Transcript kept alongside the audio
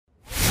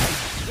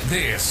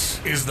This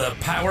is the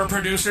Power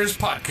Producers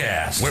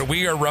Podcast, where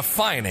we are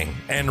refining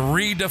and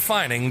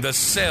redefining the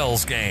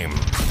sales game.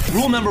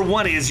 Rule number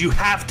one is you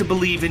have to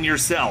believe in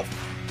yourself.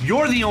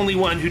 You're the only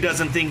one who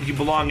doesn't think you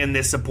belong in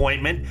this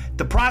appointment.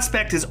 The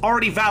prospect has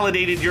already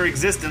validated your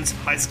existence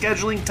by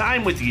scheduling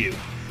time with you.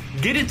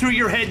 Get it through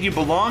your head you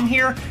belong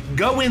here,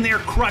 go in there,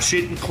 crush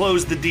it, and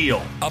close the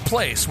deal. A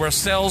place where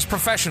sales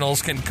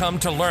professionals can come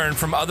to learn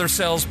from other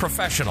sales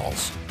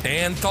professionals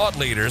and thought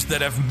leaders that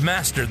have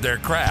mastered their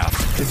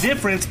craft. The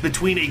difference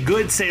between a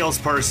good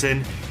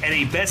salesperson and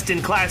a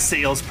best-in-class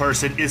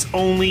salesperson is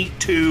only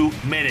 2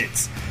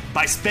 minutes.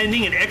 By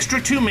spending an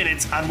extra 2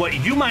 minutes on what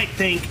you might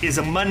think is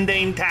a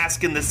mundane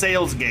task in the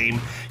sales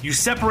game, you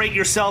separate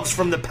yourselves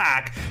from the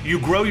pack, you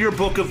grow your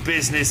book of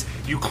business,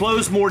 you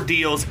close more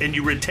deals, and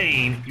you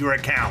retain your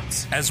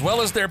accounts. As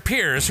well as their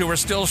peers who are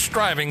still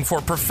striving for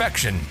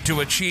perfection to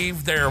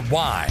achieve their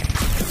why.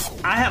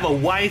 I have a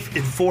wife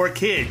and 4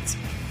 kids.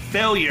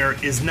 Failure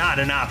is not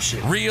an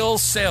option. Real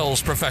sales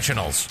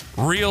professionals,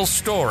 real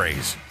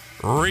stories,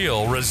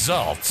 real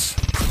results.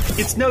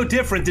 It's no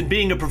different than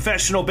being a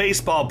professional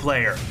baseball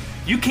player.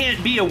 You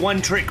can't be a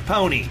one-trick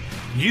pony.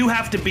 You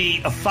have to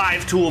be a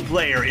 5-tool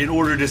player in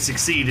order to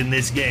succeed in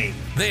this game.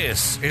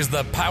 This is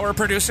the Power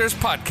Producers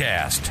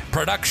Podcast,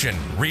 production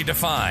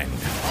redefined.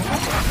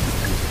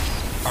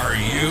 Are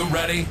you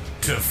ready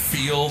to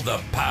feel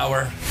the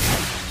power?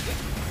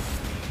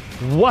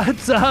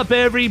 What's up,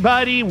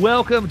 everybody?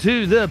 Welcome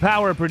to the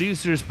Power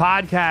Producers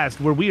Podcast,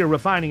 where we are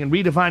refining and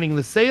redefining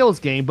the sales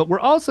game, but we're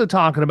also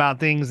talking about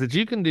things that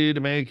you can do to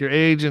make your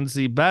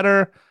agency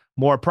better,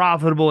 more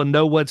profitable, and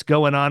know what's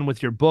going on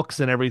with your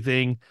books and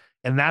everything.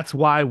 And that's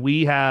why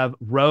we have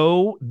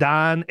Ro,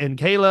 Don, and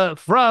Kayla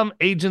from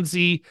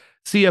Agency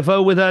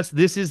CFO with us.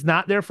 This is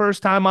not their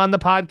first time on the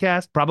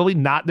podcast, probably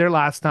not their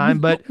last time,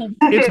 but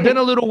it's been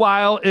a little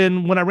while.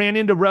 And when I ran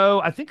into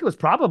Ro, I think it was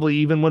probably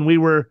even when we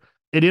were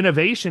at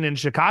Innovation in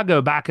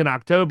Chicago back in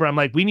October, I'm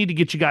like, we need to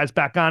get you guys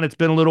back on. It's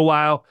been a little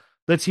while.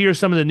 Let's hear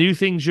some of the new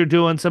things you're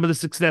doing, some of the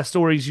success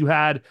stories you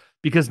had,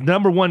 because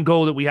number one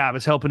goal that we have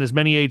is helping as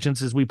many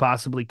agents as we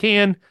possibly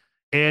can.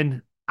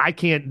 And I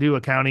can't do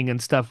accounting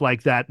and stuff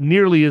like that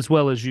nearly as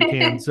well as you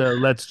can. So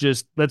let's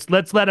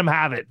let them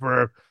have it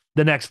for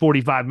the next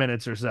 45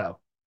 minutes or so.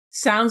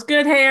 Sounds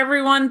good. Hey,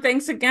 everyone.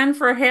 Thanks again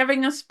for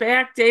having us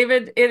back.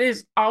 David, it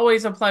is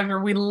always a pleasure.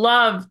 We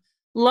love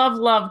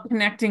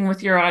connecting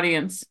with your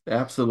audience.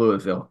 Absolutely,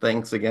 Phil.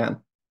 Thanks again.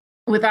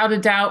 Without a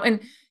doubt. And,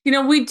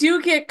 we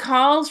do get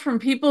calls from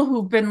people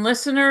who've been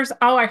listeners.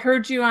 Oh, I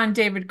heard you on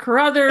David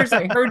Carruthers.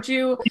 I heard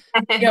you,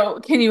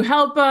 can you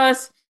help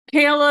us?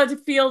 Kayla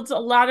fields a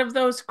lot of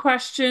those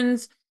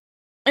questions.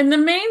 And the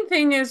main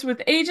thing is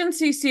with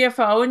Agency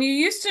CFO, and you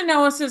used to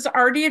know us as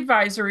RD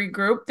Advisory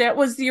Group. That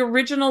was the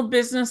original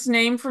business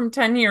name from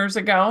 10 years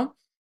ago.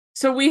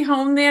 So we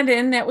honed that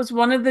in. That was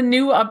one of the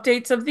new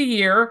updates of the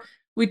year.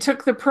 We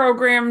took the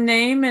program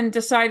name and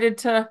decided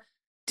to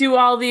do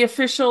all the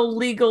official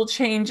legal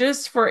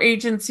changes for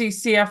Agency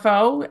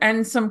CFO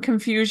and some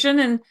confusion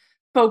and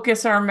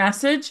focus our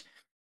message.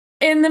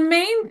 And the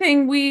main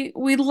thing we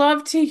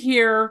love to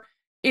hear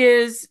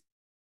is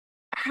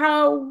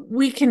how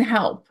we can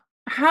help,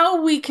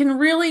 how we can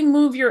really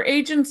move your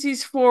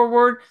agencies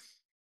forward.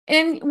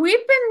 And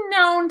we've been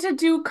known to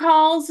do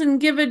calls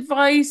and give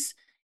advice,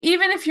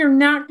 even if you're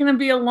not going to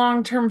be a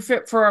long-term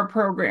fit for our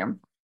program.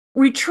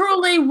 We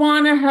truly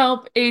want to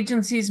help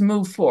agencies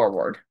move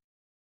forward.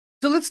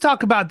 So let's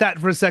talk about that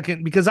for a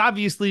second, because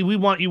obviously we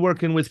want you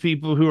working with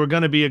people who are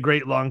going to be a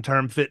great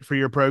long-term fit for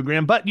your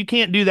program, but you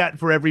can't do that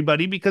for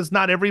everybody because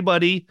not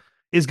everybody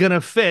is going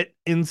to fit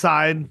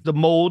inside the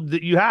mold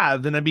that you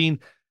have. And I mean,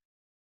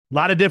 a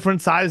lot of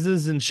different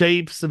sizes and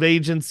shapes of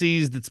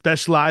agencies that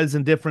specialize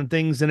in different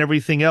things and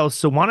everything else.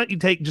 So why don't you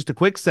take just a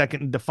quick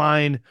second and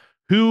define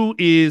who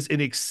is an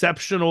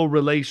exceptional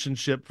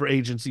relationship for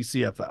Agency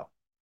CFO?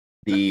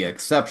 The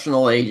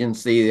exceptional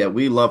agency that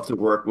we love to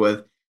work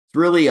with is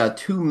really a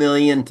 $2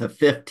 million to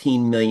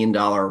 $15 million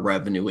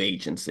revenue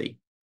agency.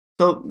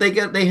 So they've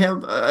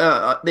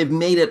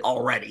made it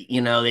already.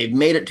 They've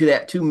made it to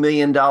that $2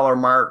 million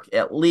mark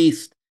at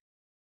least,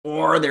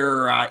 or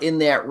they're in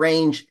that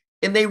range,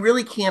 and they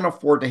really can't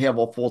afford to have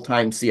a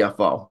full-time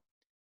CFO.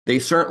 They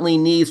certainly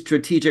need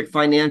strategic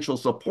financial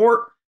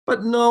support,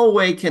 but no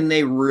way can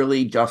they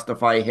really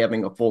justify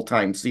having a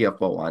full-time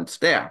CFO on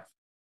staff.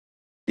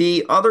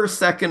 The other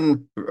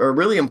second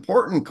really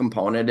important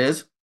component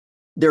is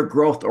they're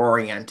growth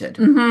oriented,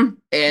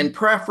 and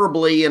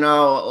preferably,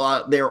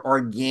 they're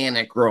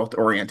organic growth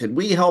oriented.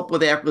 We help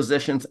with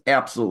acquisitions.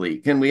 Absolutely.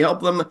 Can we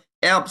help them?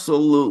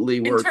 Absolutely.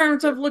 In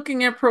terms of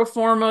looking at pro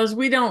formas,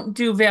 we don't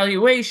do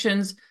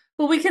valuations,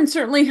 but we can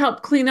certainly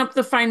help clean up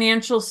the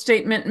financial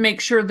statement and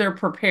make sure they're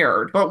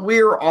prepared. But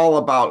we're all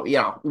about,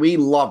 we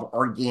love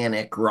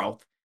organic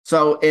growth.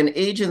 So an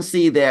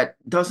agency that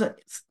doesn't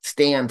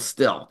stand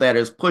still, that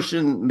is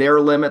pushing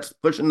their limits,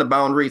 pushing the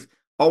boundaries,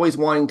 always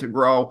wanting to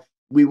grow.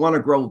 We want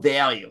to grow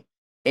value.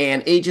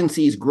 And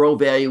agencies grow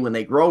value when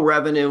they grow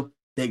revenue,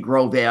 they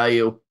grow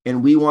value.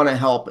 And we want to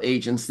help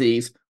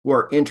agencies who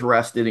are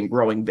interested in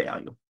growing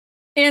value.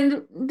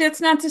 And that's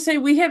not to say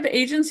we have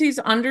agencies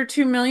under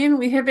 2 million.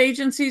 We have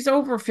agencies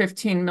over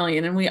 15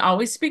 million, and we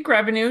always speak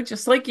revenue,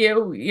 just like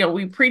you. You know,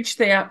 we preach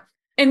that.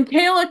 And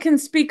Kayla can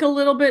speak a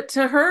little bit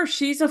to her.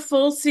 She's a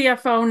full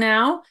CFO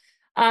now,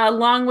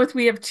 along with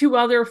we have 2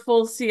 other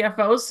full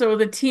CFOs. So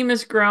the team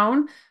has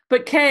grown.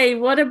 But Kay,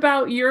 what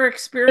about your Yeah,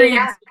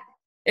 experience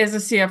as a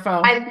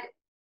CFO?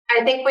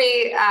 I think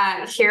we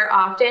hear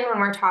often when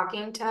we're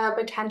talking to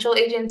potential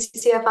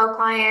agency CFO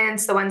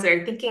clients, the ones that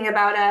are thinking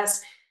about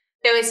us,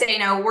 they always say,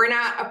 we're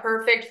not a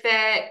perfect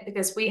fit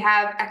because we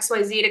have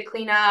XYZ to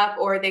clean up,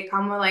 or they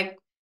come with like,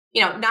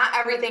 not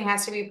everything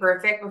has to be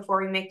perfect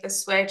before we make the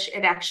switch.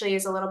 It actually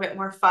is a little bit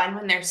more fun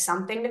when there's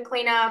something to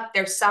clean up,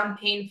 there's some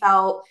pain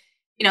felt,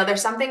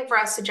 there's something for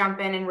us to jump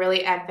in and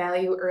really add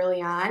value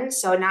early on.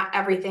 So not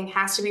everything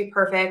has to be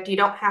perfect. You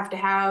don't have to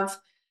have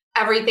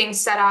everything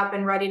set up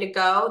and ready to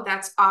go.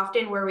 That's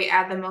often where we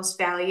add the most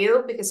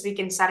value because we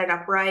can set it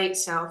up right.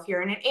 So if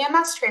you're in an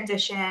AMS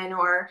transition,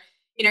 or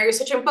you're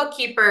switching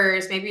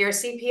bookkeepers, maybe you're a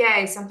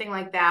CPA, something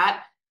like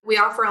that, we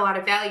offer a lot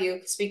of value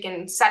because we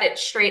can set it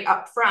straight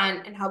up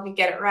front and help you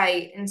get it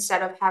right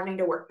instead of having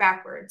to work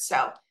backwards.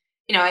 So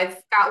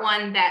I've got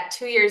one that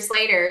 2 years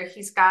later,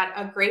 he's got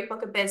a great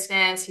book of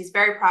business. He's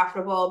very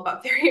profitable,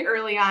 but very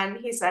early on,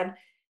 he said,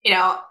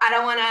 I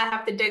don't want to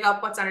have to dig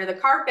up what's under the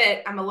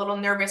carpet. I'm a little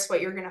nervous what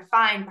you're going to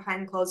find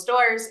behind closed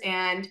doors.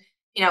 And,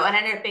 it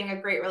ended up being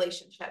a great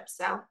relationship.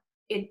 So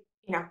it,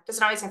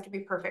 doesn't always have to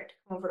be perfect.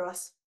 Come over to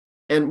us.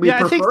 And we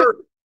prefer,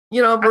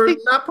 we're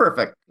not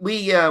perfect.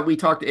 We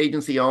talk to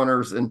agency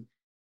owners, and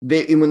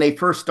when they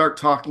first start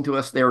talking to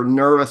us, they're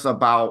nervous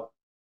about,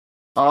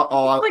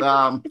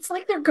 it's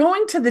like they're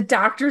going to the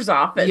doctor's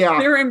office. Yeah,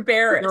 they're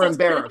embarrassed.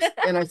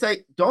 And I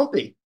say, don't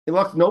be.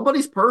 Look,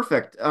 nobody's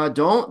perfect.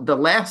 The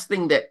last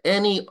thing that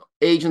any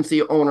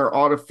agency owner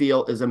ought to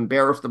feel is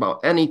embarrassed about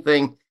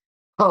anything.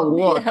 Oh,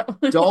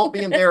 look, don't be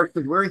embarrassed,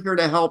 because we're here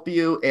to help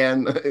you,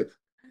 and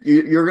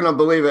you're going to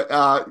believe it.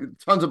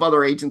 Tons of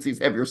other agencies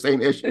have your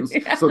same issues,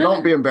 so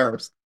don't be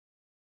embarrassed.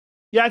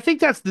 Yeah, I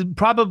think that's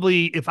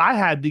probably, if I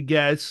had to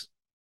guess,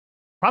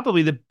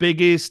 probably the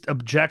biggest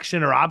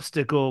objection or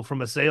obstacle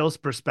from a sales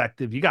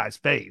perspective you guys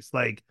face.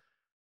 Like,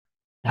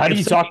 how do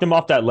you talk them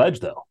off that ledge,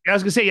 though? I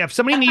was gonna say, if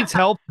somebody needs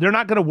help, they're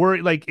not gonna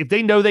worry. Like, if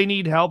they know they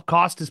need help,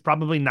 cost is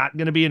probably not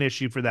gonna be an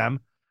issue for them.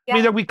 I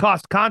mean, they'll be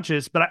cost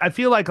conscious, but I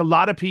feel like a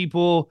lot of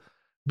people,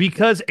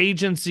 because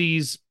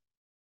agencies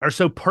are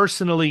so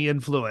personally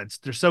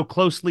influenced, they're so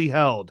closely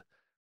held.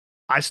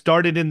 I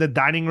started in the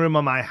dining room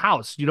of my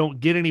house. You don't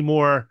get any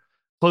more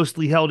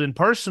closely held and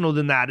personal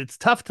than that. It's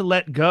tough to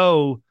let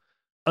go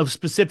of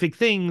specific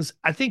things.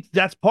 I think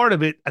that's part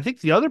of it. I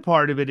think the other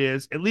part of it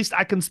is, at least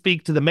I can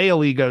speak to the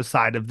male ego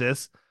side of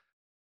this.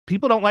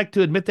 People don't like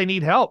to admit they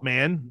need help,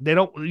 man. They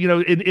don't,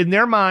 in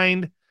their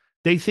mind,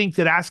 they think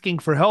that asking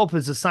for help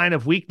is a sign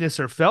of weakness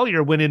or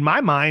failure, when in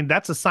my mind,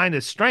 that's a sign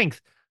of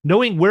strength.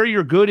 Knowing where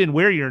you're good and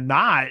where you're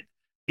not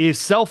is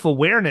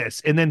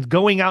self-awareness. And then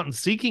going out and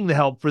seeking the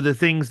help for the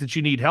things that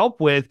you need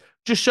help with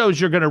just shows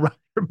you're going to run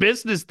your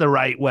business the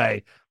right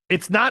way.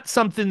 It's not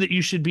something that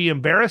you should be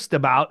embarrassed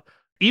about.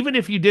 Even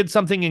if you did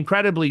something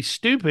incredibly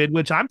stupid,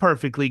 which I'm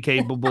perfectly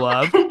capable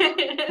of,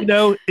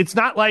 it's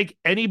not like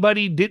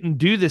anybody didn't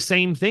do the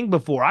same thing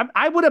before.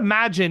 I would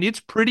imagine it's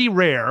pretty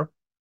rare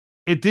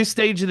at this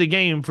stage of the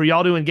game for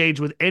y'all to engage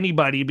with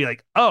anybody and be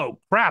like, oh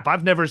crap,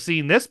 I've never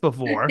seen this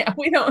before. Yeah,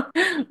 we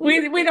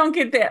don't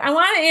get that. I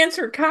want to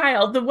answer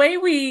Kyle. The way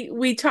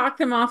we talk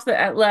them off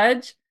the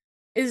ledge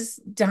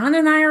is Don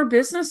and I are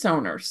business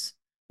owners.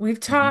 We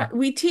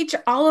teach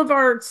all of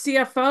our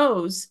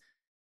CFOs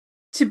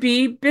to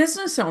be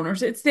business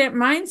owners. It's that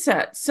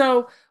mindset.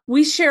 So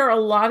we share a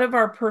lot of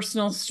our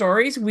personal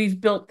stories.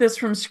 We've built this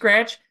from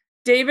scratch.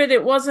 David,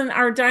 it wasn't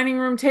our dining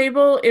room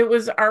table. It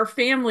was our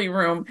family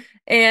room.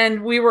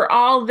 And we were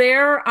all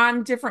there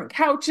on different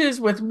couches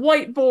with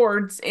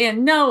whiteboards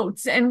and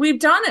notes, and we've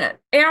done it.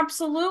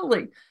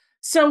 Absolutely.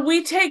 So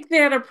we take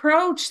that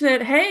approach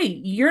that,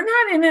 hey, you're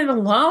not in it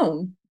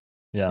alone.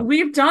 Yeah.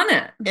 We've done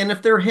it. And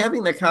if they're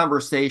having the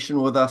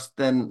conversation with us,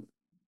 then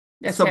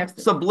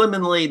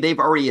subliminally, they've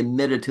already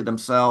admitted to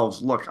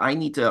themselves, look, I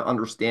need to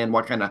understand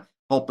what kind of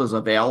help is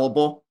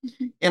available.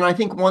 And I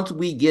think once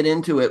we get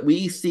into it,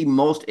 we see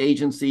most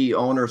agency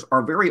owners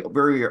are very,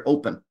 very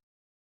open.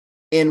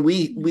 And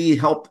we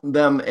help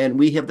them, and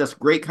we have this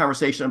great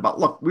conversation about,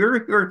 look,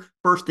 we're here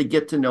first to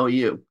get to know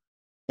you.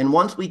 And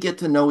once we get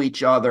to know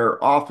each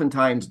other,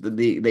 oftentimes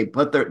they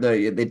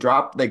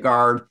drop the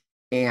guard,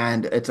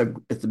 and it's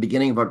the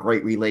beginning of a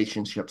great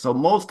relationship. So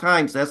most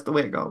times that's the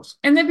way it goes.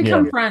 And they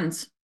become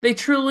friends. They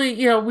truly,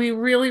 we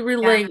really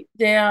relate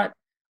that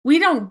we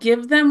don't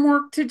give them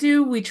work to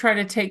do. We try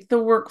to take the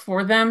work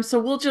for them. So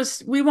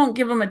we won't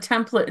give them a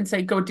template and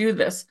say, go do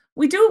this.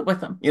 We do it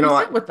with them. We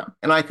sit with them.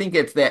 And I think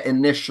it's that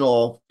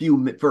initial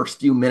first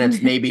few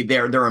minutes, maybe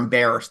they're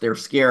embarrassed, they're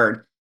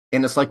scared.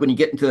 And it's like when you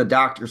get into the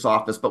doctor's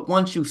office, but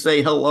once you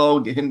say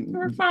hello,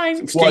 we're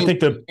fine. Well, I think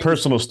the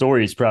personal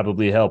stories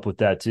probably help with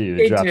that too.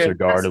 It drops their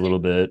guard a little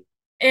bit.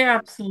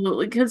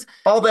 Absolutely. Because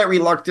all that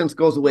reluctance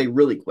goes away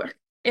really quick.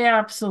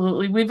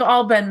 Absolutely. We've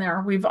all been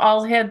there. We've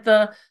all had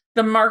the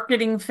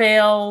marketing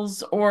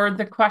fails or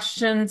the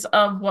questions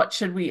of what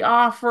should we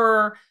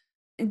offer,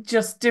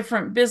 just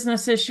different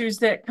business issues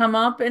that come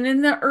up. And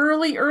in the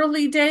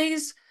early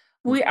days,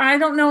 I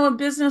don't know a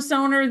business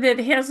owner that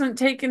hasn't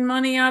taken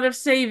money out of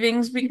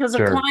savings because a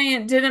Sure.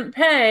 client didn't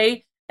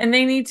pay and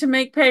they need to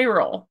make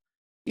payroll.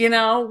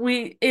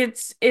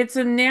 It's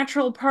a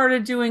natural part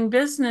of doing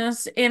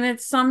business, and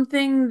it's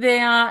something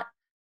that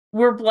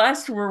we're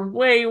blessed. We're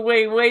way,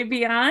 way, way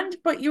beyond,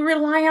 but you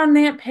rely on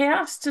that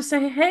past to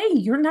say, hey,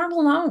 you're not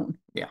alone.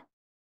 Yeah.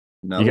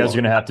 No, you guys are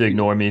going to have to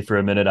ignore me for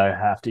a minute. I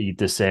have to eat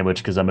this sandwich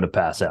because I'm going to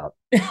pass out.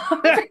 Now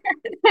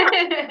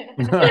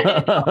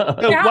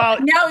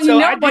you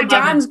know what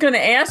Don's going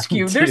to ask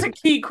you. There's a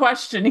key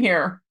question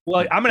here.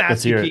 Well, I'm going to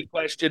ask you a key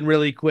question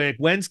really quick.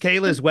 When's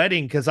Kayla's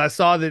wedding? Because I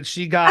saw that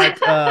she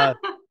got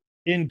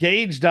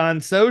engaged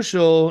on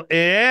social.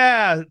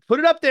 Yeah, put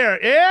it up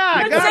there.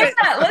 Yeah,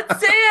 Let's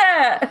see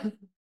it.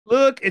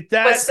 Look at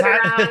that. Twist it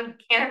around.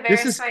 Can't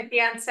embarrass my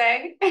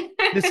fiance.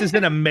 This is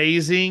an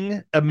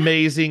amazing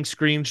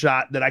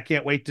screenshot that I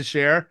can't wait to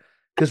share,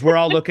 because we're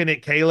all looking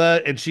at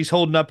Kayla and she's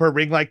holding up her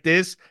ring like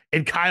this,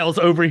 and Kyle's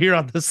over here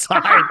on the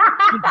side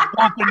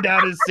wolfing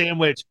down his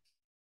sandwich.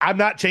 I'm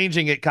not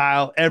changing it,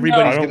 Kyle.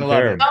 Everybody's going to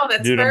love it. Oh,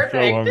 that's perfect.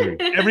 I'm so hungry.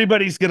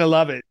 Everybody's going to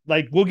love it.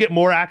 Like, we'll get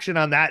more action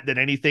on that than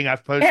anything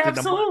I've posted.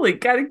 Absolutely.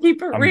 Got to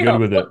keep it real. I'm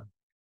good with it.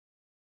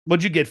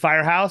 What'd you get,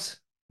 Firehouse?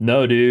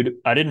 No, dude.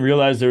 I didn't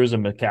realize there was a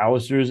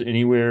McAllister's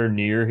anywhere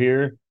near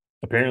here.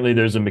 Apparently,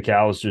 there's a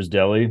McAllister's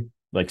Deli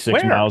like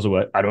 6 miles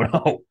away. I don't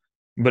know.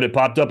 But it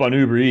popped up on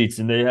Uber Eats,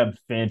 and they have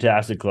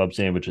fantastic club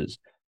sandwiches.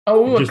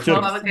 Oh, a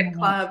good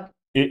club.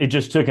 It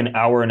just took an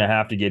hour and a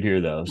half to get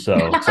here, though. So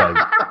it's like,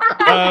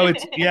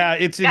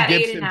 it's in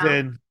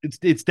Gibsonton.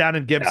 It's down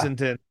in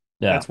Gibsonton.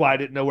 Yeah. That's why I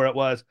didn't know where it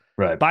was.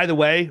 Right. By the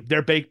way,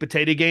 their baked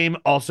potato game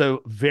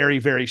also very,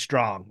 very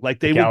strong. Like,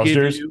 they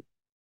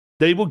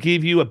will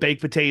give you a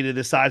baked potato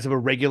the size of a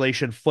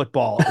regulation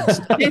football.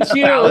 It's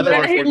you.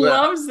 He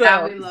loves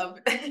that. We love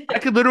it. I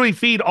could literally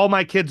feed all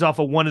my kids off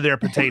of one of their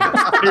potatoes.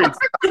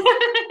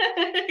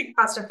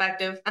 Cost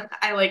effective.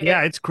 I like it.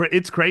 Yeah,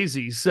 it's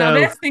crazy. So now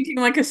that's thinking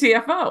like a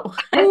CFO.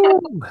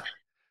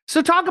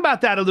 So talk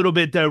about that a little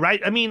bit, though,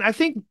 right? I mean, I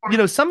think,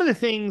 some of the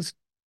things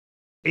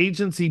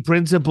agency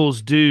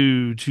principals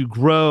do to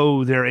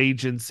grow their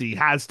agency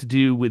has to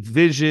do with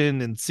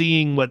vision and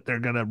seeing what they're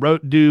going to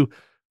do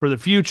for the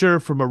future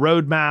from a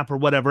roadmap or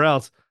whatever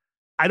else.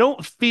 I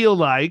don't feel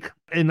like,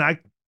 and I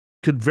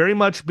could very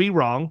much be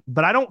wrong,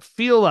 but I don't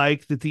feel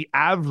like that the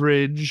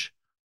average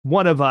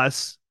one of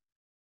us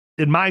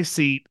in my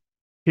seat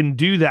can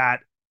do that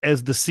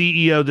as the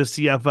CEO, the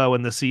CFO,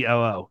 and the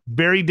COO.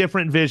 Very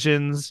different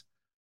visions,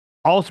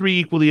 all three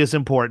equally as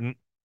important.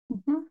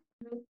 Mm-hmm.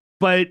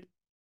 But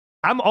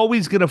I'm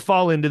always going to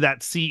fall into that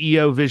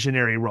CEO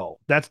visionary role.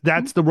 That's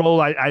the role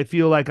I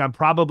feel like I'm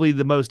probably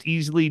the most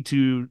easy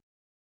to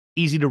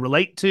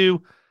relate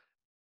to.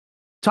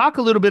 Talk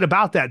a little bit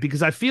about that,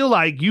 because I feel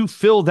like you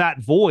fill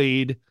that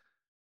void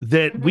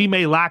that we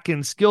may lack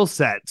in skill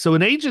set. So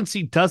an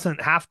agency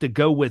doesn't have to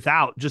go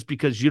without just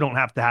because you don't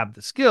have to have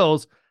the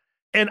skills.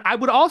 And I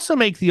would also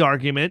make the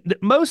argument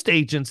that most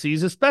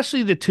agencies,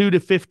 especially the 2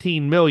 to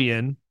 15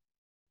 million,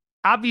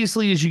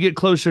 obviously as you get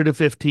closer to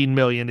 15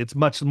 million, it's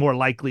much more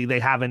likely they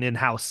have an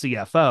in-house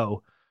CFO.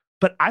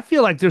 But I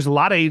feel like there's a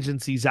lot of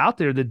agencies out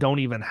there that don't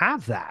even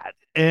have that.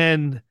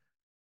 And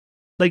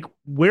like,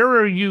 where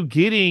are you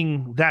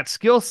getting that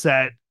skill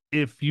set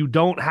if you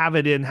don't have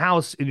it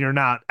in-house and you're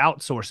not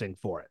outsourcing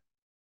for it?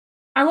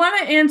 I want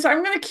to answer.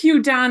 I'm going to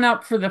cue Don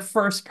up for the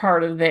first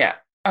part of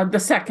that, the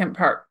second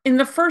part. In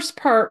the first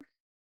part,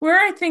 where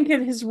I think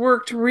it has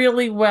worked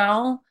really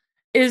well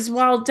is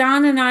while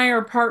Don and I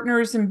are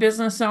partners and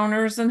business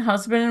owners and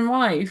husband and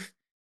wife,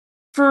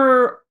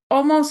 for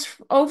almost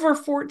over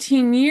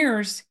 14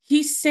 years,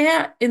 he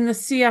sat in the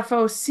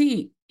CFO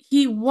seat.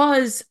 He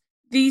was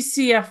the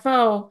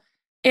CFO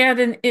at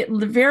a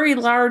very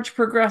large,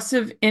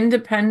 progressive,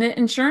 independent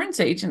insurance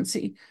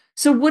agency.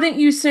 So wouldn't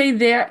you say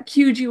that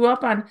cued you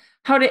up on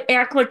how to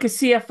act like a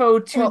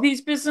CFO to these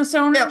business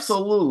owners?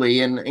 Absolutely.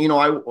 And,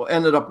 I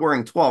ended up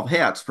wearing 12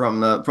 hats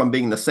from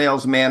being the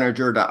sales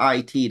manager to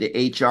IT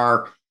to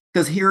HR,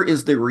 because here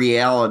is the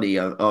reality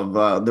of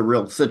the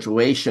real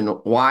situation,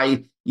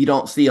 why you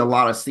don't see a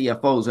lot of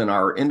CFOs in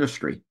our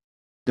industry.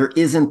 There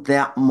isn't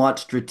that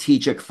much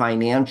strategic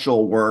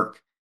financial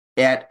work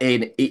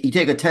you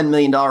take a $10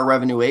 million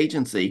revenue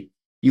agency,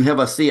 you have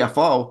a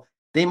CFO,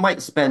 they might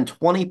spend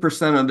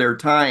 20% of their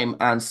time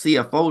on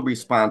CFO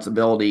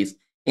responsibilities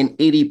and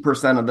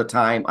 80% of the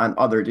time on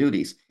other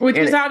duties. Which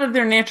is out of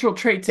their natural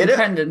traits and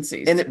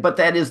tendencies. But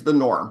that is the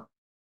norm.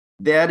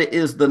 That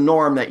is the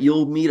norm, that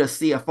you'll meet a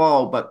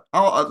CFO, but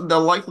the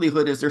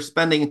likelihood is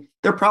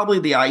they're probably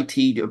the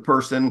IT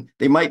person.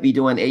 They might be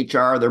doing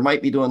HR. They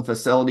might be doing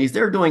facilities.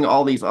 They're doing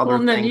all these other things.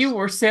 And then you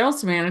were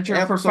sales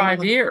manager for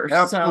 5 years.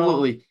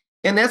 Absolutely. So.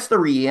 And that's the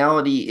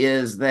reality,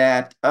 is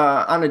that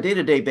on a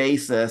day-to-day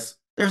basis,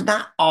 there's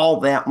not all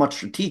that much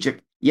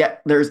strategic,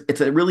 yet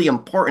it's a really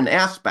important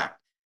aspect.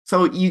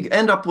 So you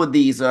end up with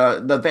these,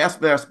 the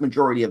vast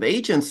majority of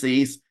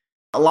agencies,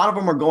 a lot of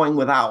them are going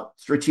without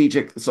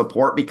strategic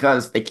support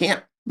because they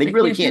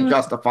really can't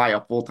justify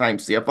a full-time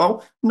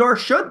CFO, nor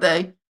should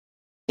they.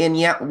 And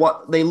yet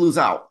what they lose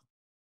out.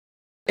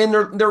 And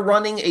they're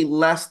running a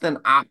less than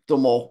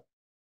optimal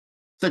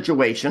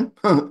situation.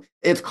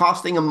 It's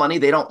costing them money.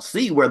 They don't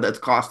see where that's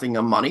costing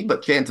them money,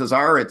 but chances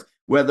are it's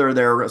whether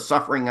they're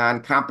suffering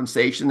on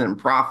compensation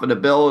and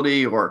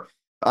profitability, or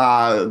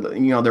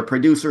their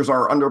producers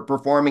are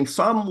underperforming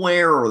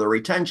somewhere, or the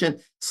retention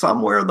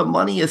somewhere, the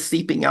money is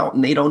seeping out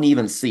and they don't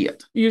even see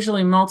it.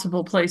 Usually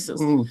multiple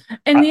places.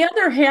 And the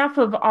other half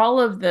of all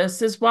of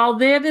this is, while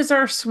that is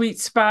our sweet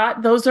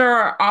spot, those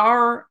are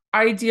our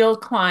ideal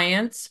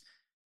clients,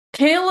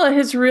 Kayla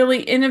has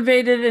really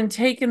innovated and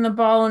taken the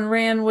ball and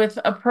ran with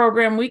a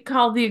program we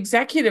call the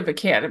Executive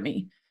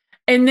Academy.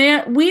 And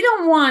that we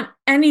don't want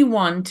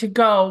anyone to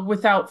go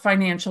without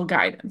financial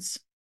guidance.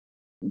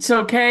 It's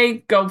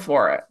okay, go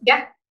for it.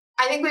 Yeah,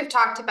 I think we've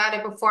talked about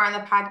it before on the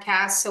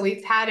podcast. So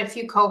we've had a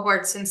few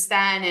cohorts since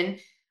then. And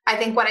I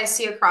think what I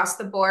see across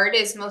the board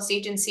is most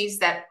agencies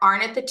that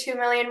aren't at the 2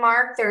 million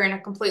mark, they're in a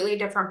completely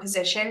different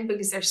position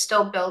because they're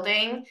still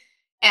building.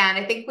 And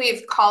I think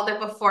we've called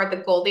it before the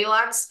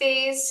Goldilocks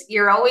phase.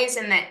 You're always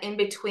in that in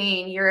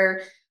between.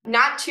 You're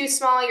not too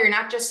small, you're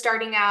not just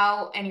starting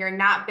out, and you're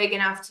not big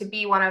enough to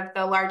be one of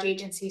the large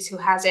agencies who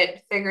has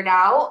it figured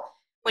out.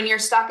 When you're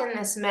stuck in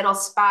this middle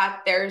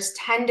spot, there's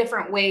 10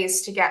 different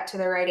ways to get to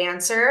the right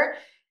answer.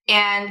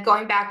 And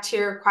going back to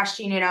your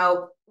question,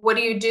 what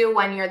do you do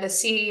when you're the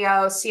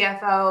CEO,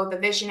 CFO, the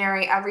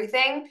visionary,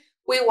 everything?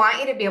 We want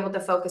you to be able to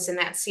focus in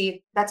that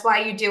seat. That's why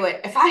you do it.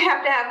 If I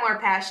have to have more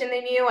passion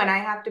than you and I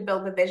have to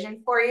build the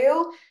vision for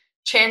you,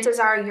 chances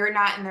are you're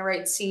not in the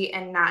right seat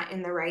and not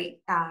in the right,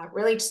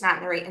 really just not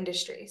in the right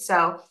industry.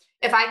 So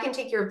if I can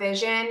take your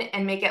vision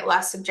and make it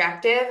less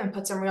subjective and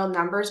put some real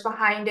numbers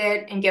behind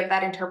it and give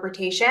that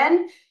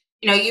interpretation,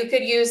 you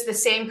could use the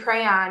same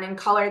crayon and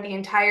color the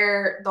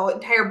entire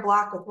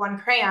block with one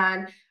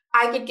crayon.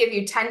 I could give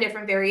you 10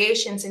 different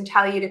variations and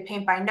tell you to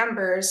paint by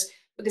numbers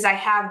because I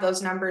have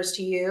those numbers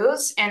to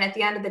use. And at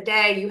the end of the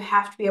day, you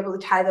have to be able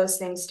to tie those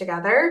things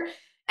together.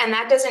 And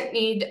that doesn't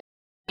need,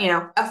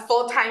 a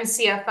full-time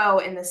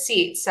CFO in the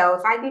seat. So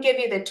if I can give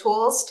you the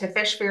tools to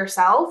fish for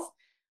yourself,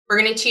 we're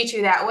going to teach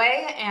you that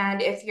way.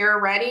 And if you're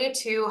ready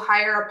to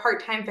hire a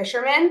part-time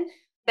fisherman,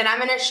 then I'm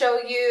going to show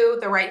you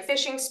the right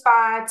fishing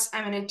spots.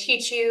 I'm going to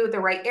teach you the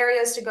right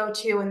areas to go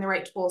to and the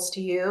right tools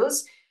to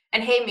use.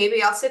 And hey,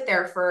 maybe I'll sit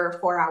there for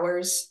 4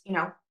 hours,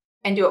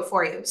 and do it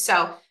for you.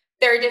 So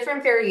there are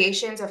different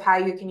variations of how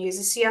you can use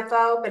a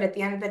CFO, but at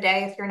the end of the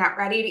day, if you're not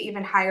ready to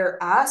even hire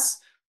us,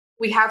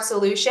 we have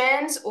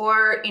solutions.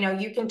 Or,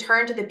 you can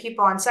turn to the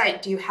people on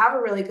site. Do you have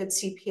a really good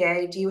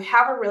CPA? Do you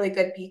have a really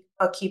good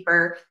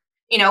bookkeeper?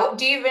 Do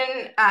you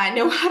even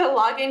know how to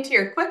log into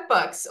your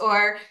QuickBooks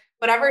or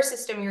whatever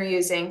system you're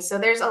using? So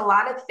there's a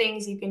lot of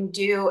things you can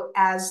do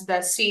as the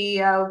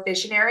CEO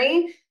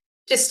visionary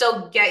to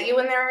still get you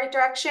in the right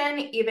direction,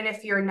 even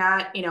if you're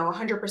not,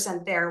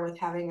 100% there with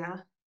having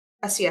a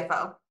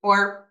CFO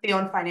or the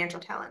own financial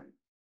talent.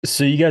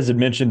 So you guys had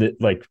mentioned that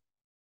like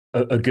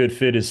a good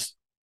fit is,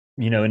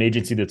 an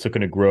agency that's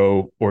looking to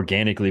grow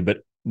organically, but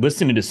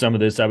listening to some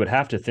of this, I would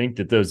have to think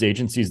that those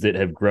agencies that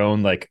have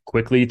grown like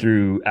quickly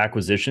through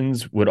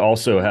acquisitions would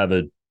also have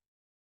a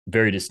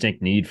very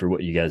distinct need for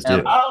what you guys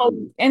do. Oh,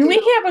 and we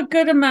have a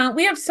good amount.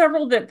 We have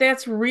several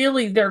that's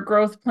really their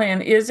growth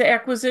plan is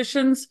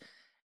acquisitions.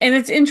 And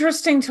it's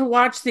interesting to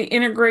watch the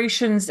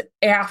integrations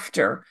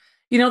after.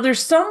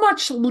 There's so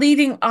much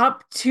leading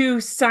up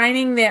to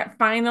signing that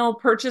final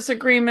purchase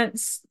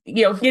agreements,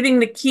 getting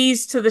the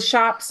keys to the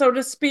shop, so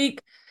to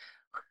speak.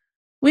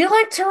 We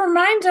like to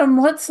remind them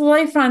what's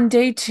life on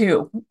day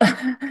 2.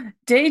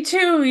 Day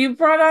 2, you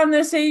brought on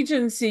this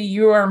agency,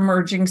 you are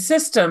merging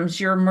systems,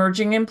 you're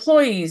merging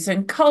employees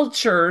and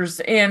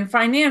cultures and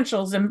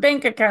financials and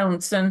bank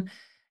accounts, and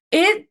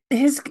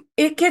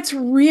it gets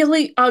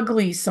really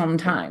ugly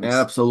sometimes.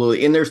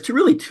 Absolutely. And there's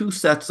really two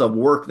sets of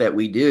work that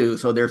we do.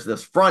 So there's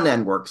this front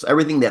end work, so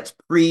everything that's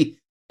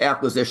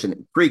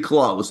pre-acquisition,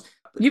 pre-close.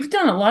 You've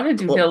done a lot of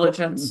due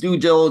diligence. Due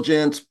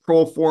diligence,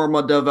 pro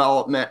forma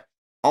development,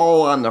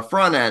 all on the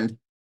front end.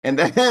 And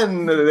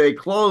then they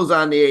close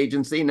on the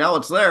agency. Now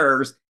it's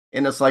theirs.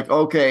 And it's like,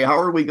 okay, how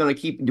are we going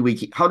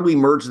to how do we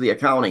merge the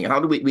accounting? How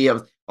do we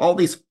have all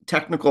these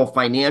technical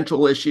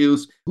financial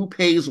issues? Who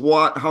pays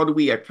what? How do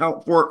we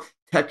account for it?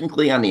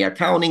 Technically on the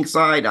accounting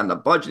side, on the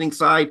budgeting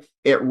side,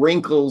 it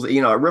wrinkles,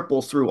 it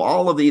ripples through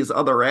all of these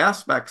other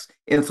aspects.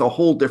 And it's a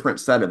whole different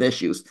set of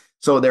issues.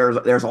 So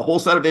there's a whole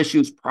set of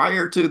issues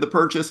prior to the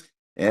purchase.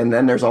 And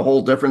then there's a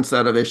whole different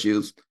set of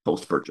issues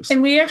post-purchase.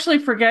 And we actually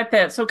forget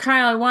that. So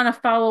Kyle, I want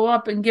to follow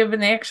up and give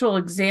an actual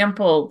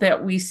example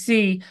that we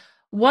see.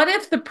 What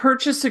if the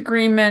purchase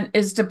agreement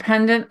is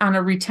dependent on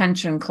a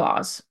retention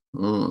clause?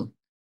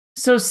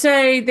 So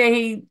say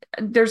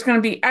there's going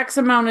to be X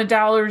amount of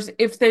dollars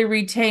if they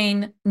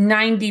retain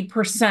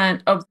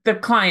 90% of the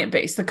client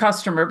base, the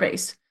customer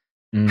base.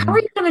 How are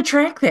you going to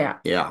track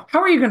that? Yeah. How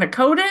are you going to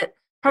code it?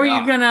 How are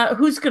you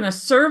who's gonna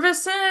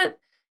service it?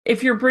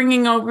 If you're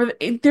bringing over,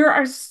 there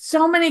are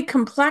so many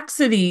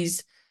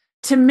complexities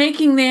to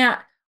making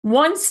that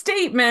one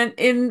statement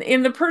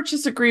in the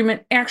purchase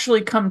agreement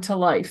actually come to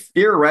life.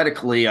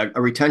 Theoretically, a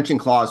retention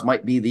clause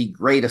might be the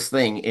greatest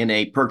thing in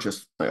a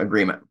purchase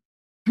agreement.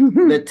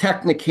 The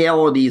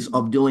technicalities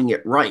of doing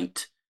it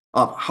right,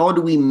 of how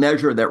do we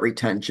measure that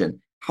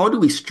retention? How do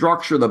we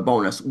structure the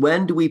bonus?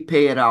 When do we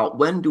pay it out?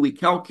 When do we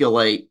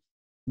calculate?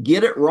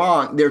 Get it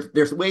wrong.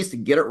 There's ways to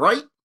get it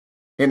right,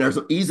 and there's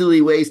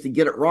easily ways to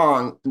get it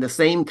wrong. And the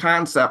same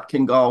concept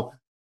can go,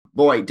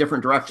 boy,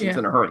 different directions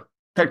in a hurry.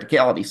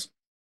 Technicalities.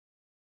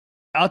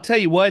 I'll tell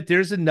you what,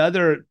 there's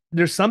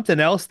something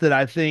else that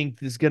I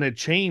think is going to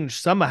change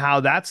some of how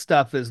that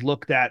stuff is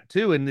looked at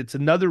too. And it's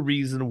another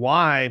reason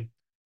why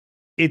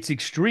it's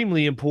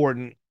extremely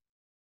important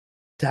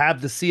to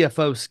have the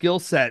CFO skill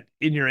set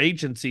in your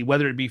agency,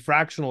 whether it be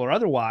fractional or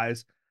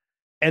otherwise.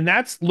 And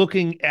that's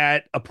looking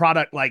at a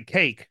product like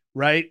Cake,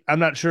 right? I'm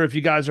not sure if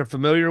you guys are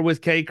familiar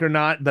with Cake or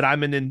not, but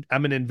I'm an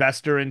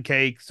investor in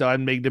Cake. So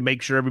I'm made to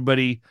make sure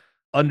everybody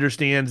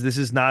understands this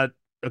is not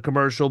a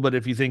commercial, but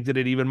if you think that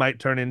it even might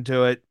turn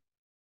into it,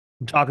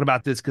 I'm talking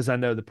about this because I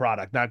know the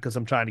product, not because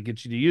I'm trying to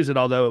get you to use it,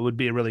 although it would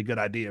be a really good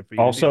idea for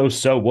you. Also,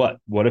 so what?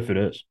 What if it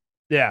is?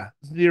 Yeah,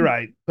 you're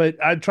right. But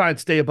I try and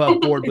stay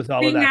above board with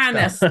all of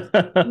that stuff.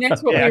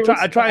 That's what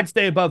I try and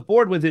stay above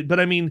board with it.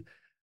 But I mean,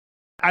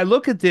 I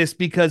look at this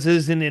because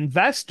as an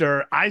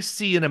investor, I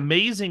see an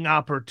amazing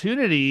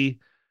opportunity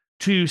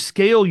to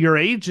scale your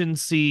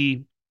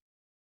agency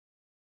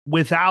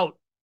without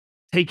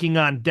taking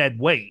on dead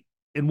weight.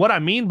 And what I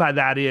mean by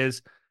that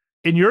is,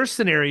 in your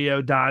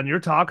scenario, Don, you're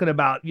talking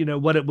about,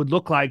 what it would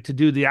look like to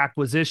do the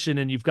acquisition,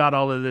 and you've got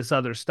all of this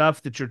other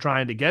stuff that you're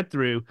trying to get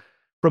through.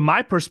 From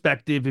my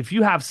perspective, if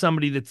you have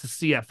somebody that's a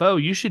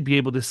CFO, you should be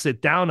able to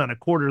sit down on a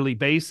quarterly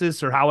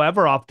basis or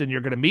however often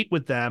you're going to meet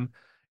with them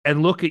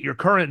and look at your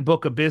current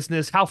book of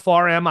business. How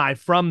far am I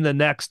from the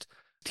next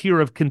tier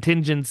of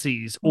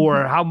contingencies?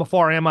 Or how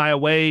far am I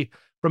away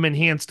from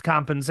enhanced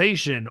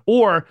compensation?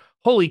 Or,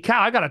 holy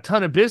cow, I got a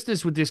ton of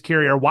business with this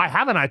carrier. Why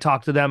haven't I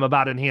talked to them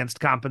about enhanced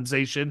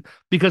compensation?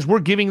 Because we're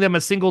giving them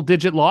a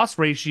single-digit loss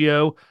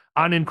ratio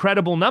on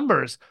incredible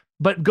numbers.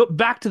 But go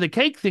back to the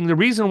Cake thing. The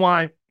reason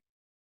why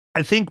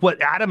I think what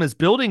Adam is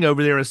building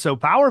over there is so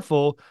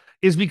powerful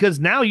is because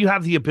now you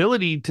have the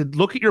ability to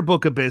look at your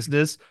book of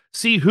business,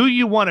 see who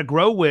you want to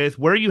grow with,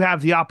 where you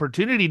have the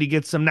opportunity to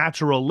get some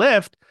natural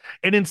lift.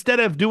 And instead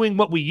of doing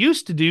what we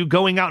used to do,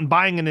 going out and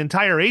buying an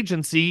entire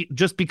agency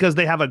just because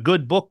they have a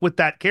good book with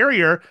that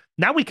carrier,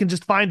 now we can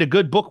just find a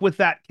good book with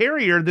that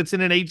carrier that's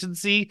in an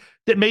agency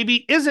that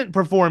maybe isn't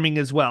performing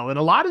as well. And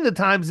a lot of the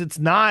times it's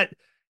not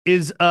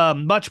is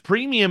much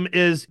premium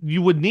as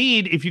you would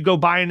need if you go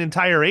buy an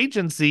entire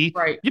agency.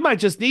 Right. You might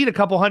just need a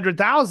couple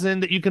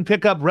 $100,000 that you can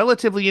pick up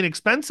relatively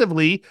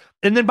inexpensively.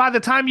 And then by the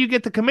time you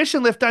get the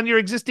commission lift on your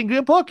existing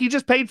book, you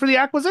just paid for the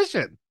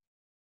acquisition.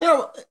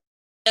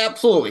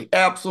 Absolutely.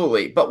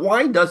 Absolutely. But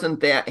why doesn't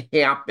that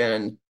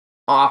happen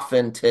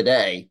often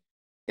today?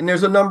 And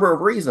there's a number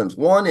of reasons.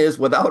 One is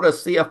without a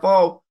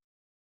CFO,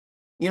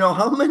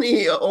 how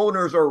many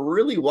owners are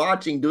really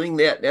watching doing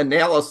that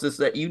analysis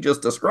that you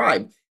just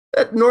described?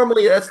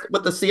 Normally, that's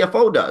what the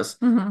CFO does.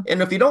 And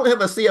if you don't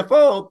have a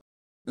CFO,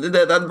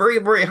 the very,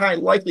 very high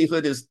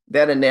likelihood is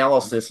that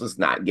analysis is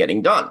not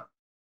getting done.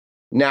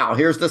 Now,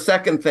 here's the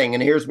second thing,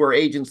 and here's where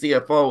Agency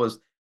CFO is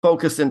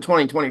focused in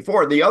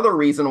 2024. The other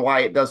reason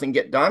why it doesn't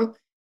get done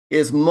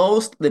is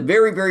the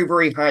very, very,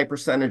 very high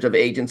percentage of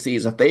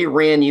agencies, if they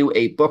ran you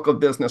a book of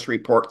business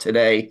report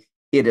today,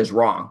 it is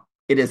wrong.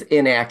 It is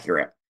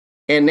inaccurate.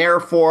 And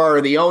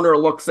therefore, the owner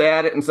looks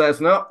at it and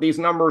says, no, these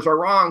numbers are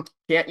wrong.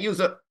 Can't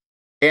use it.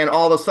 And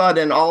all of a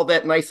sudden, all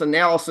that nice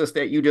analysis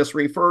that you just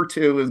referred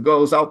to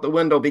goes out the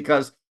window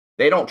because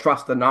they don't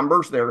trust the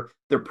numbers. Their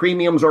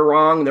premiums are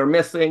wrong. They're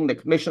missing. The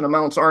commission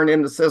amounts aren't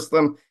in the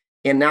system.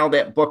 And now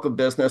that book of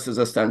business is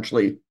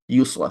essentially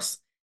useless.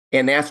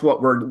 And that's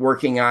what we're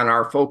working on.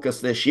 Our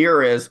focus this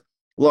year is,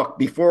 look,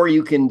 before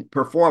you can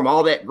perform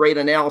all that great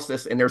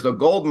analysis, and there's a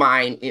gold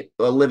mine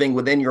living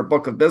within your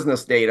book of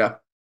business data,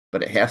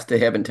 but it has to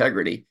have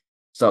integrity.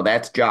 So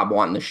that's job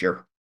one this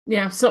year.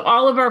 Yeah. So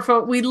all of our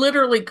folks, we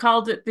literally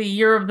called it the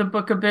year of the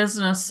book of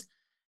business.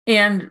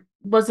 And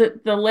was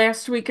it the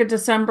last week of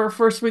December,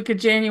 first week of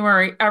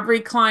January,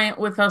 every client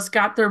with us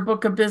got their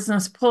book of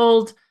business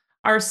pulled.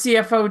 Our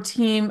CFO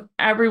team,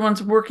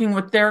 everyone's working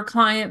with their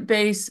client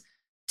base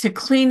to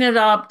clean it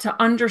up,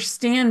 to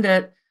understand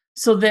it,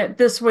 so that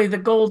this way the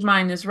gold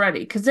mine is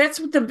ready. Because that's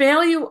what the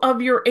value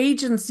of your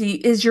agency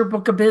is, your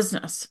book of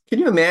business. Can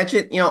you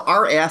imagine,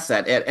 our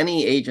asset at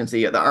any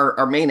agency,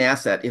 our main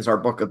asset is our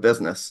book of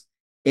business.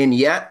 And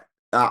yet,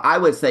 I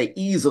would say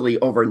easily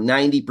over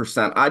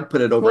 90%. I'd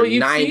put it over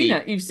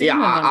 90. You've seen it.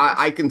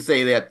 I can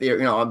say that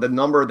the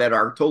number that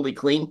are totally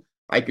clean,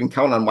 I can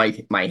count on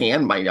my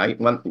hand,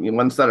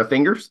 one set of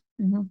fingers.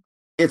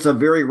 It's a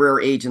very rare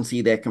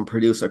agency that can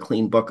produce a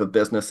clean book of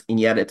business, and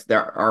yet it's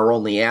our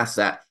only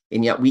asset.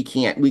 And yet we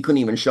couldn't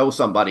even show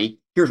somebody,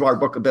 here's our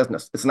book of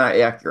business. It's not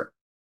accurate.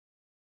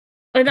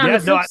 And on Yeah,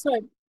 the flip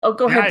side, oh,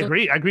 go ahead. I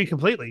agree. I agree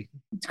completely.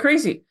 It's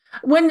crazy.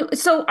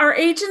 So our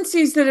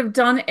agencies that have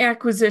done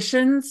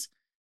acquisitions,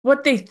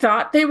 what they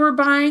thought they were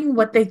buying,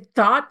 what they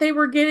thought they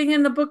were getting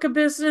in the book of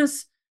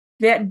business,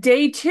 that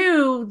day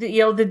two,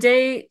 the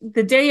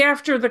day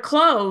after the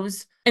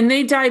close, and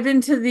they dive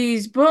into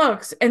these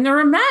books and they're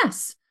a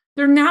mess.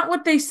 They're not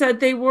what they said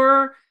they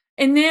were.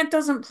 And that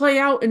doesn't play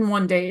out in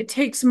one day. It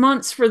takes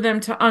months for them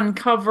to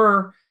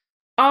uncover,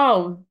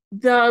 oh,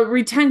 the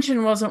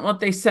retention wasn't what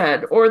they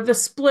said, or the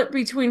split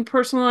between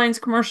personal lines,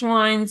 commercial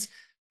lines,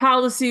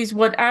 policies,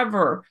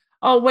 whatever.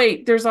 Oh,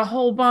 wait, there's a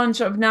whole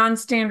bunch of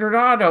non-standard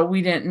auto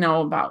we didn't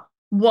know about.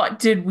 What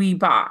did we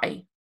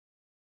buy?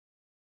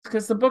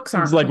 Because the books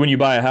aren't. It's like when you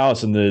buy a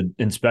house and the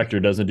inspector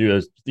doesn't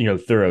do a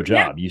thorough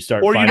job. You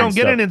start, or you don't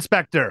get stuff. an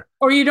inspector,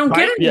 or you don't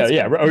get an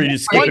inspector. Or you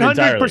just skip it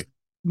entirely.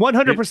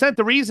 100%.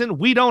 The reason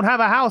we don't have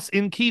a house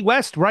in Key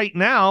West right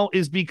now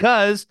is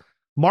because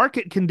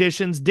market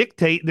conditions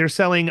dictate they're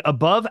selling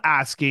above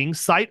asking,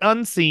 sight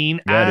unseen,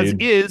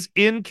 is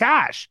in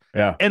cash.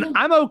 Yeah. And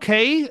I'm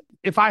okay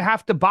if I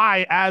have to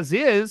buy as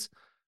is,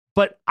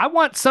 but I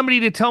want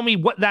somebody to tell me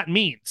what that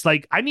means.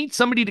 Like, I need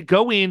somebody to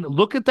go in,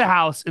 look at the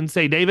house and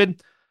say,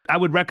 David, I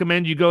would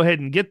recommend you go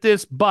ahead and get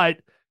this, but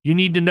you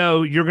need to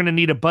know you're going to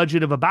need a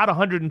budget of about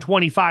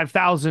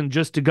 $125,000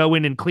 just to go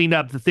in and clean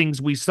up the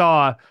things we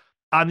saw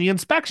on the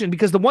inspection.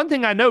 Because the one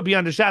thing I know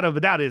beyond a shadow of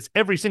a doubt is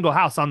every single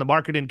house on the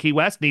market in Key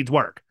West needs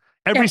work.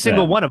 Every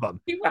single one of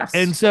them.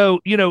 And so,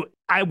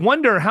 I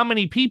wonder how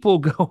many people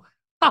go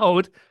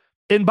out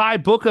and buy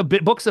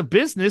books of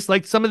business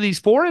like some of these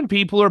foreign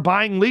people are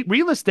buying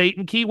real estate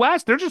in Key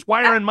West. They're just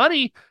wiring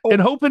money and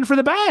hoping for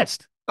the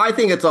best. I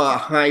think it's a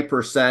high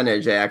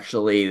percentage,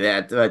 actually,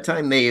 that by the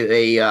time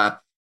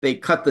they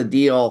cut the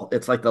deal,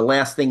 it's like the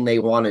last thing they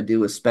want to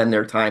do is spend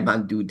their time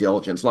on due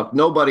diligence. Look,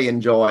 nobody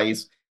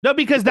enjoys. No,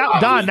 because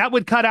that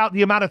would cut out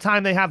the amount of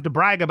time they have to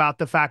brag about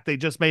the fact they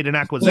just made an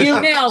acquisition.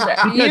 You nailed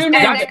it. And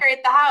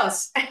decorate the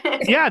house.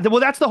 Yeah, well,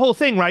 that's the whole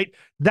thing, right?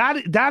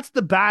 That's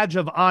the badge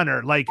of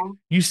honor. Like,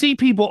 you see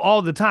people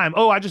all the time.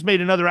 Oh, I just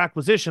made another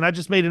acquisition.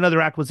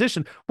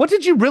 What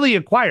did you really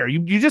acquire?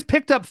 You just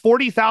picked up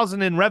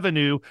 $40,000 in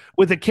revenue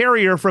with a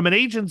carrier from an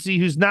agency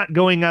who's not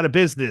going out of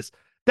business.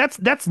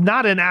 That's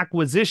not an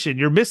acquisition.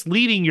 You're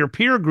misleading your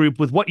peer group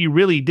with what you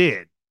really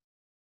did.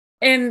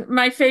 And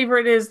my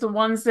favorite is the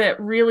ones that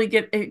really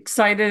get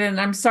excited.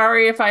 And I'm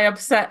sorry if I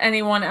upset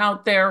anyone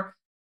out there.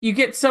 You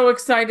get so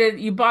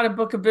excited, you bought a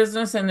book of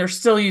business and they're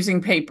still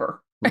using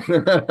paper.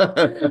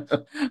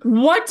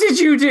 What did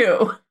you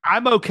do?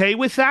 I'm okay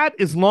with that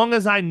as long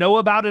as I know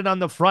about it on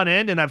the front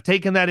end and I've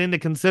taken that into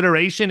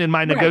consideration in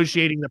my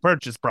negotiating the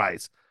purchase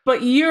price.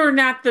 But you're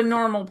not the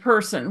normal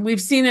person. We've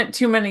seen it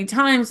too many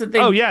times that they.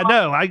 Oh yeah,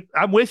 no,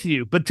 I'm with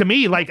you. But to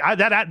me, like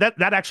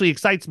that actually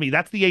excites me.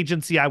 That's the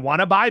agency I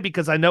want to buy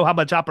because I know how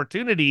much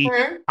opportunity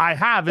I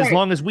have as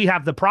long as we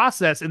have the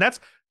process. And that's,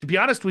 to be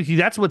honest with you,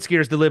 that's what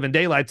scares the living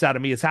daylights out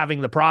of me is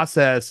having the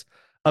process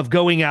of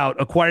going out,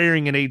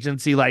 acquiring an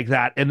agency like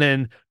that, and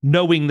then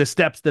knowing the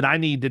steps that I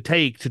need to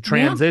take to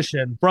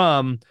transition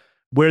from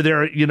where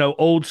they're,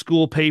 old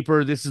school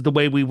paper, this is the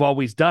way we've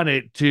always done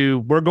it, to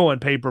we're going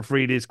paper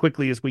free as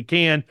quickly as we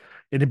can.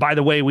 And by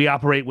the way, we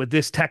operate with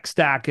this tech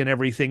stack and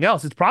everything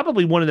else. It's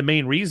probably one of the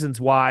main reasons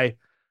why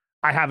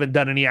I haven't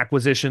done any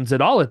acquisitions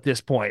at all at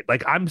this point.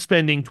 Like, I'm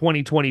spending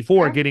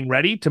 2024 getting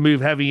ready to move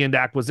heavy into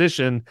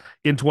acquisition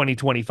in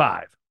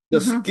 2025.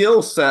 The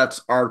skill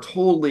sets are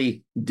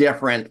totally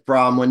different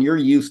from when you're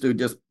used to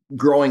just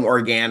growing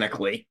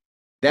organically.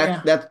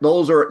 That's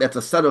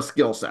a set of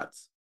skill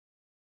sets.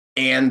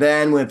 And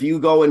then if you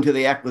go into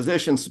the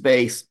acquisition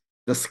space,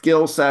 the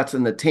skill sets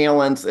and the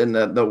talents and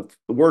the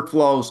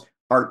workflows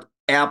are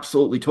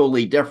absolutely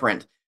totally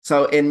different.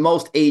 So, and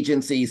most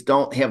agencies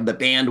don't have the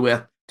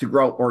bandwidth to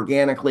grow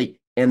organically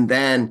and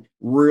then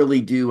really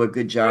do a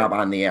good job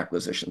on the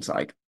acquisition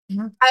side.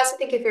 I also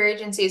think if your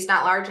agency is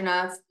not large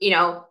enough,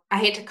 I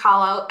hate to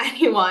call out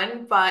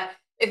anyone, but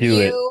if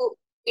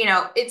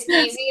it's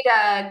easy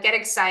to get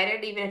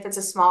excited, even if it's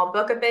a small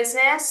book of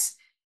business.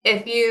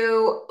 If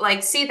you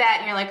see that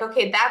and you're like,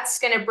 okay, that's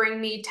going to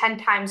bring me 10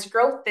 times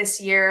growth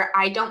this year.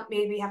 I don't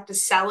maybe have to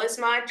sell as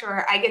much,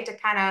 or I get to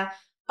kind of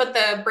put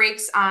the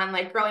brakes on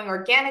growing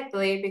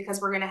organically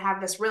because we're going to have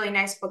this really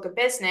nice book of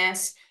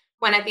business.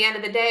 When at the end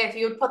of the day, if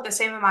you would put the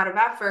same amount of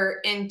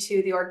effort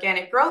into the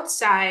organic growth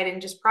side and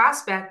just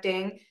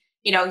prospecting,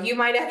 you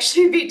might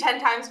actually be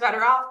 10 times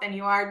better off than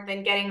you are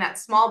than getting that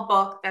small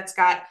book that's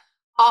got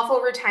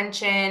awful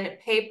retention,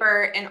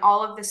 paper, and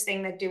all of this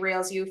thing that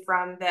derails you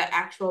from the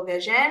actual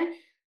vision.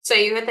 So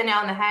you hit the nail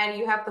on the head.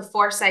 You have the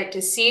foresight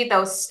to see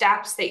those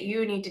steps that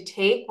you need to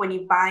take when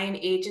you buy an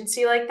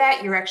agency like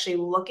that. You're actually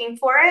looking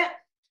for it.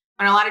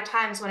 And a lot of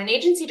times when an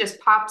agency just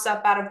pops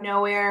up out of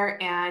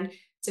nowhere and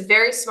it's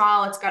very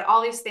small, it's got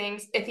all these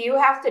things. If you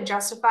have to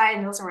justify,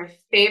 and those are my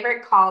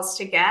favorite calls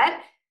to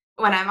get,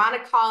 when I'm on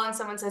a call and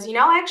someone says,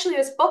 actually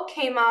this book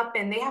came up,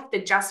 and they have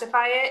to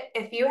justify it.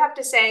 If you have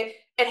to say,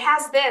 it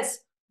has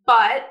this,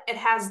 but it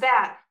has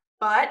that,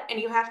 but, and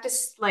you have to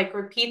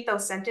repeat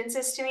those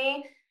sentences to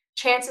me,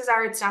 chances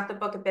are it's not the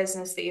book of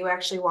business that you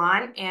actually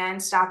want,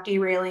 and stop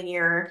derailing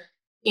your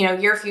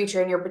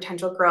future and your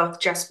potential growth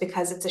just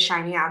because it's a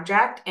shiny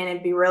object. And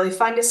it'd be really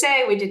fun to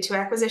say we did 2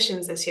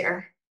 acquisitions this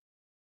year.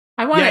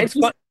 I want Yeah,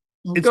 to.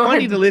 it's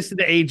funny to listen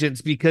to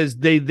agents because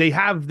they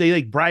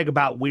like brag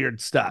about weird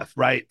stuff,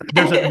 right?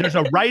 There's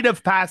a rite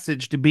of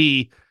passage to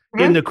be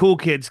in the cool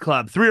kids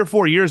club. 3 or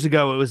 4 years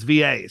ago, it was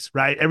VAs,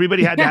 right?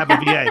 Everybody had to have a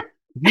VA.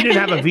 If you didn't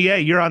have a VA,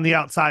 you're on the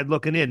outside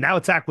looking in. Now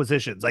it's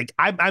acquisitions. Like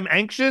I'm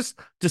anxious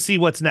to see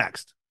what's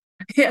next.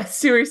 Yeah,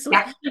 seriously.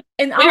 Yeah.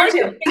 And all I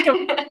can think of,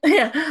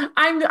 yeah,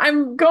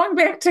 I'm going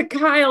back to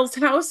Kyle's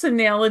house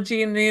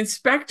analogy and the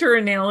inspector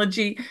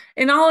analogy,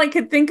 and all I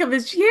could think of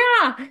is,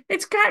 yeah,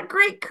 it's got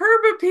great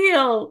curb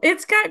appeal,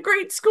 it's got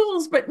great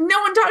schools, but no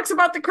one talks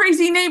about the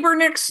crazy neighbor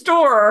next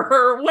door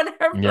or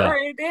whatever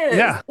it is.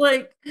 Yeah.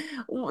 Like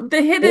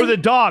the hidden, or the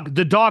dog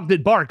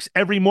that barks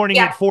every morning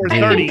at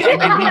 4:30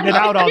 and they leave it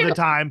out all the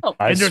time.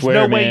 And there's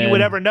no way you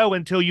would ever know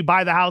until you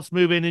buy the house,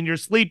 move in, and you're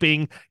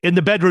sleeping in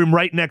the bedroom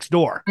right next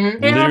door.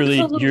 Literally,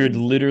 you're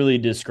literally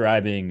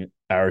describing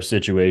our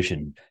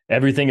situation.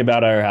 Everything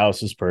about our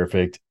house is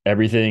perfect.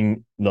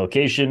 Everything,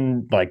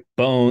 location, like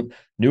bone,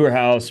 newer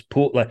house,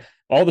 pool, like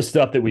all the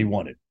stuff that we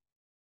wanted.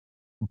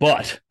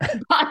 But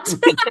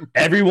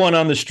everyone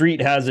on the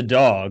street has a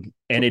dog,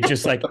 and it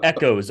just like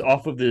echoes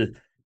off of the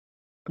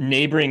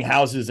neighboring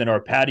houses in our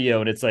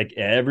patio. And it's like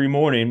every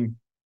morning,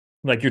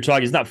 like you're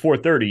talking, it's not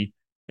 4:30,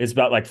 it's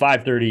about like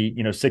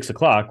 5:30, 6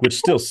 o'clock, which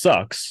still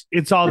sucks.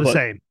 It's all the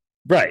same.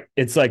 Right.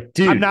 It's like,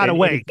 dude, I'm not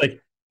awake.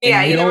 Like,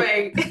 yeah, either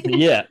way.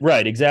 Yeah,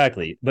 right,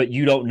 exactly. But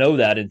you don't know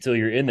that until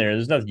you're in there.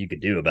 There's nothing you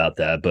could do about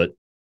that. But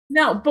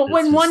no, but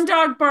when one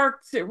dog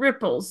barks, it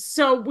ripples.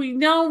 So we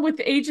know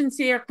with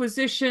agency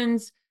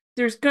acquisitions,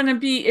 there's going to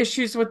be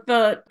issues with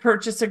the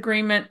purchase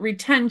agreement,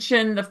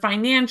 retention, the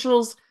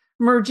financials,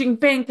 merging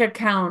bank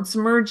accounts,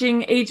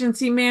 merging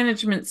agency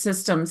management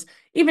systems,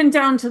 even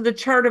down to the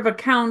chart of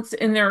accounts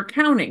in their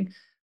accounting.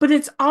 But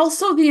it's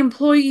also the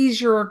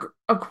employees you're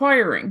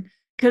acquiring.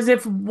 Because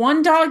if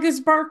one dog is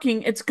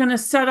barking, it's going to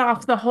set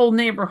off the whole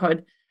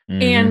neighborhood.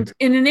 Mm-hmm. And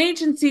in an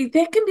agency,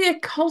 that can be a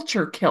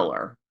culture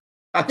killer.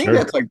 I think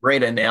that's a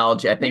great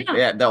analogy. I think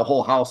the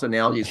whole house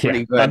analogy is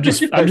pretty good. I'm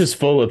just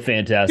full of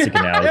fantastic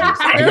analogies.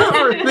 There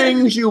are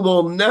things you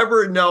will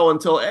never know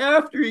until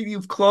after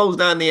you've closed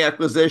on the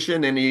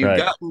acquisition and you've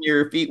gotten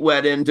your feet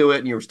wet into it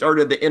and you've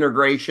started the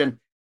integration.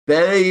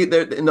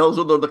 And those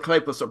are the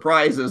type of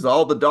surprises.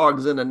 All the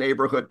dogs in the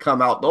neighborhood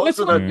come out. What's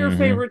one of your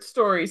favorite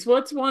stories?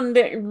 What's one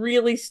that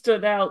really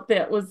stood out?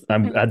 That was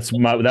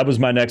that was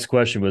my next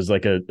question. Was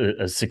like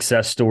a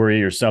success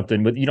story or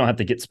something. But you don't have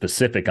to get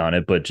specific on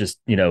it. But just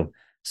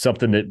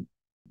something that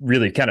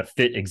really kind of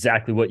fit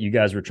exactly what you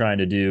guys were trying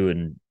to do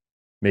and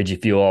made you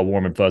feel all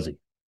warm and fuzzy.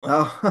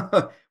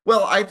 Well,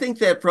 I think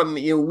that from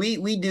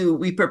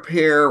we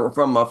prepare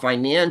from a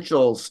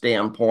financial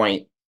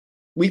standpoint.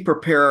 We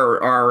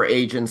prepare our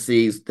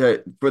agencies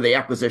for the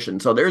acquisition.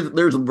 So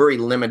there's very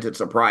limited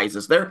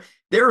surprises.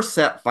 They're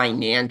set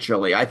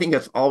financially. I think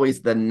it's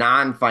always the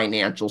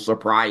non-financial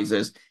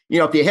surprises.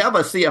 If you have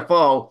a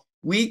CFO,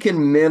 we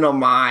can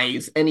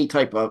minimize any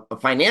type of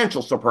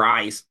financial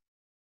surprise.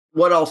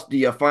 What else do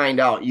you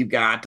find out? You've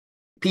got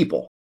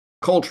people,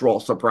 cultural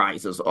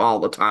surprises all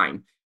the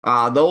time.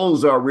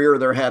 Those rear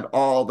their head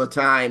all the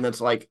time. It's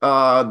like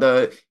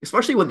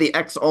especially with the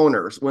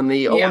ex-owners, when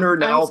the owner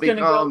now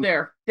becomes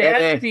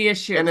that's the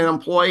issue. And an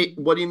employee,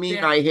 what do you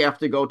mean I have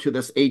to go to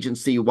this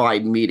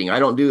agency-wide meeting? I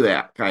don't do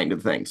that kind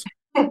of things.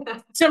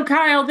 So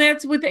Kyle,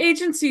 that's with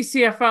agency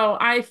CFO.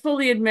 I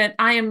fully admit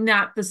I am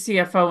not the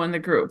CFO in the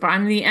group.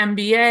 I'm the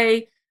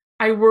MBA.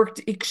 I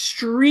worked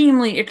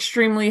extremely,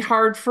 extremely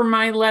hard for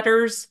my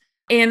letters.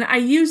 And I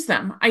use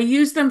them. I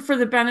use them for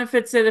the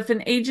benefits that if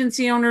an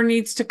agency owner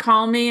needs to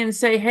call me and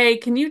say, hey,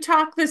 can you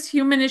talk this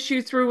human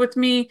issue through with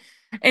me?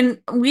 And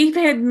we've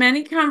had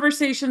many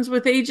conversations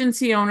with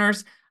agency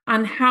owners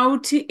on how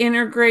to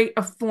integrate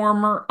a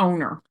former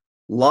owner.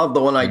 Love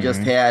the one I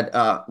just had.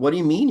 What do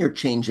you mean you're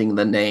changing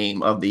the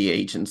name of the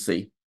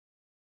agency?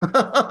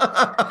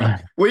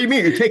 What do you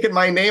mean? You're taking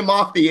my name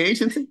off the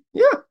agency?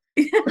 Yeah.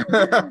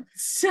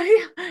 So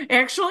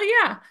actually,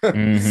 yeah.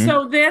 Mm-hmm.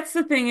 So that's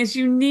the thing is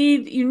you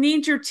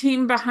need your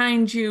team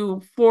behind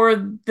you for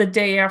the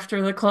day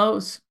after the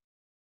close.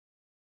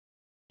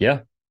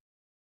 Yeah.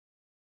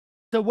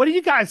 So what do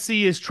you guys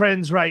see as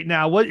trends right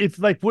now? What if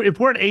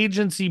we're an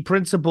agency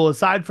principal,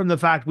 aside from the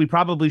fact we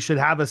probably should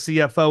have a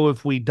CFO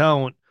if we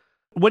don't,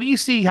 what do you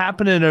see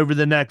happening over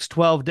the next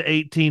 12 to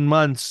 18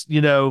 months,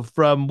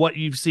 from what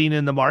you've seen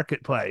in the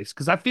marketplace?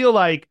 Because I feel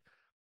like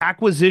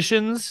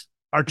acquisitions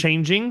are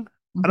changing.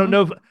 Mm-hmm.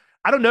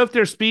 I don't know if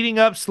they're speeding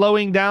up,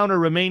 slowing down, or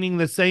remaining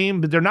the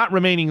same, but they're not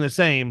remaining the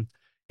same.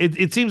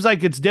 It seems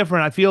like it's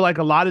different. I feel like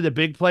a lot of the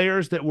big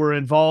players that were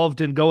involved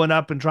in going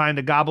up and trying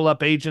to gobble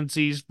up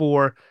agencies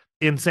for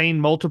insane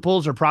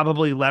multiples are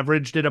probably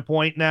leveraged at a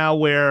point now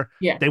where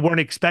they weren't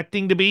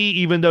expecting to be,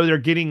 even though they're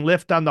getting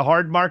lift on the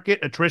hard market.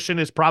 Attrition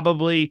is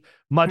probably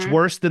much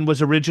worse than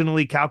was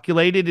originally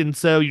calculated. And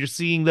so you're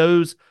seeing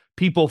those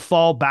people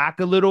fall back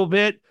a little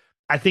bit.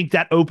 I think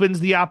that opens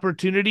the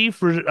opportunity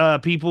for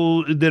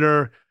people that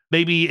are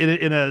maybe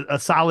in a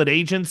solid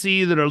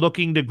agency that are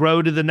looking to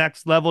grow to the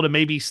next level to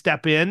maybe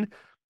step in.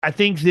 I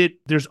think that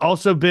there's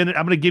also been,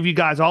 I'm going to give you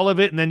guys all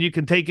of it and then you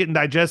can take it and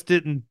digest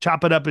it and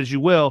chop it up as you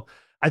will.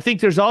 I think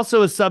there's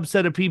also a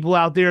subset of people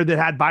out there that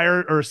had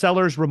buyer or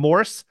seller's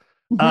remorse.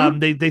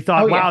 They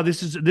thought, wow,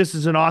 this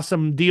is an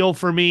awesome deal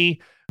for me.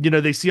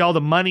 They see all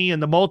the money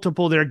and the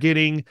multiple they're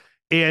getting.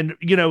 And,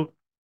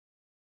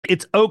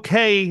 it's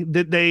okay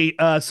that they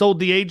sold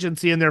the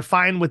agency and they're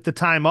fine with the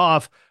time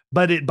off,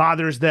 but it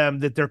bothers them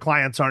that their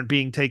clients aren't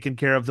being taken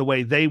care of the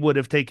way they would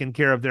have taken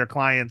care of their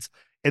clients.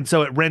 And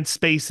so it rents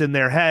space in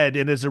their head.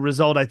 And as a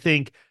result, I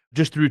think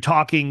just through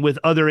talking with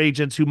other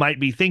agents who might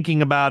be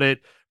thinking about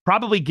it,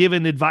 probably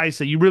given advice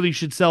that you really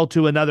should sell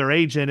to another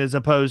agent as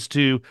opposed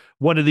to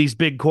one of these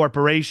big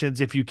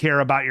corporations if you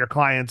care about your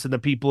clients and the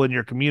people in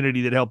your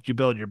community that helped you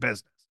build your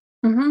business.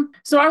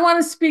 So I want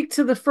to speak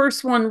to the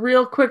first one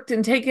real quick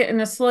and take it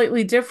in a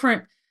slightly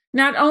different.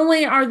 Not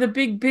only are the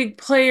big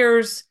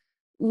players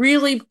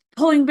really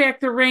pulling back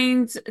the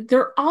reins,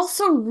 they're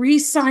also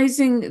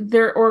resizing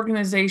their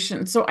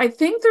organization. So I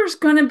think there's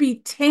going to be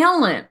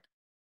talent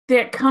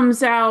that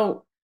comes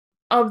out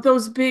of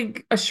those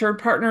big assured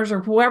partners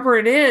or whoever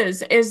it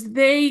is as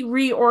they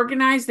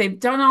reorganize. They've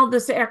done all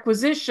this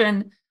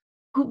acquisition.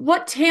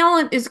 What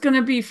talent is going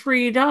to be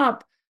freed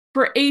up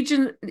for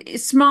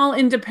small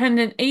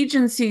independent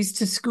agencies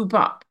to scoop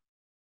up?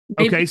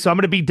 Maybe. Okay, so I'm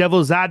going to be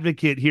devil's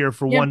advocate here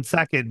for 1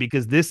 second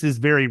because this is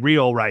very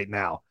real right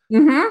now.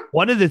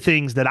 One of the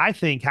things that I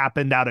think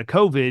happened out of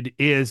COVID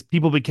is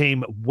people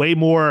became way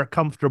more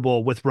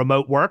comfortable with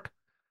remote work.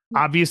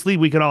 Obviously,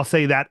 we can all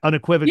say that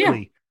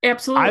unequivocally. Yeah,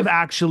 absolutely. I've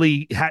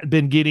actually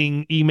been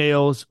getting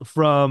emails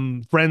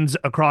from friends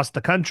across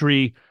the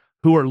country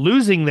who are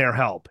losing their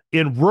help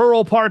in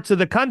rural parts of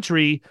the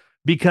country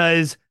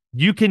because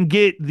you can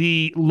get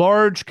the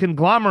large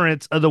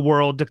conglomerates of the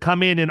world to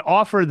come in and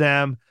offer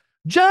them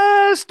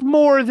just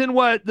more than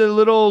what the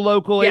little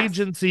local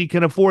agency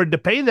can afford to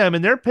pay them.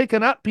 And they're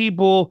picking up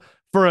people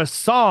for a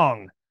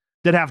song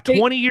that have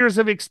 20 years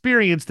of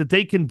experience that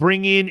they can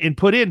bring in and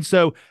put in.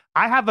 So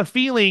I have a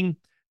feeling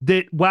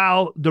that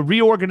while the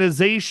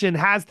reorganization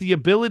has the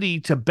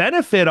ability to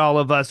benefit all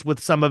of us with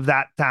some of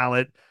that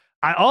talent,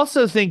 I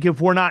also think if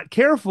we're not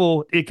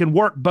careful, it can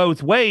work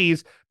both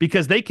ways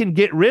because they can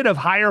get rid of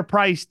higher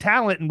priced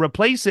talent and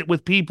replace it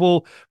with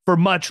people for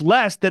much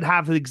less that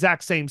have the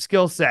exact same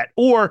skill set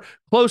or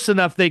close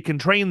enough they can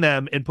train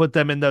them and put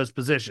them in those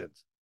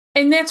positions.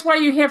 And that's why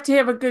you have to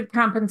have a good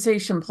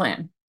compensation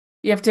plan.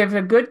 You have to have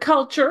a good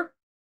culture,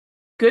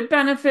 good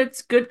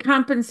benefits, good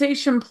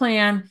compensation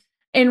plan,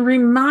 and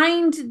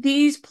remind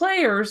these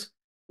players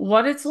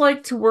what it's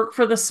like to work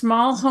for the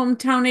small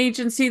hometown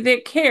agency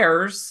that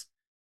cares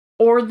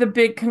or the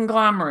big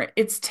conglomerate.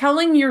 It's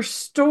telling your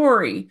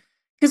story.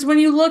 Because when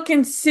you look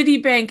in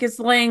Citibank is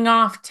laying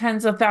off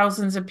tens of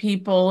thousands of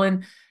people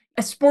and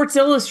Sports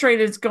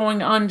Illustrated is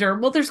going under.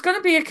 Well, there's going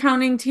to be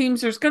accounting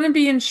teams. There's going to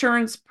be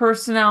insurance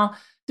personnel.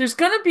 There's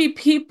going to be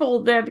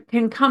people that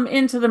can come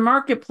into the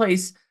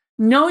marketplace,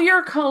 know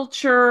your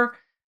culture.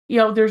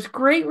 There's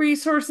great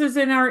resources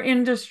in our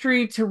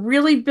industry to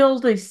really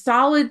build a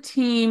solid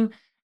team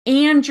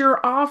and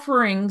your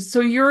offerings, so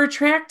you're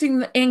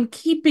attracting and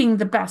keeping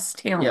the best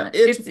talent.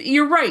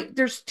 You're right.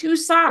 There's two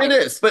sides. It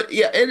is, but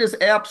it is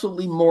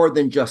absolutely more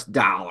than just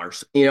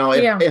dollars.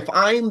 If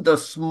I'm the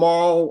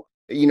small,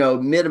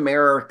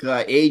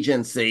 mid-America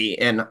agency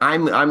and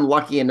I'm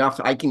lucky enough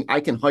I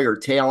can hire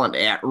talent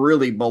at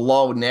really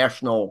below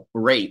national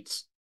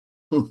rates.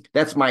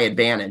 That's my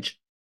advantage.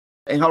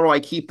 And how do I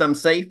keep them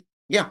safe?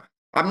 Yeah,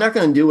 I'm not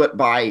going to do it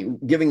by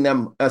giving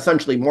them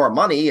essentially more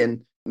money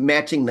and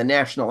matching the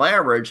national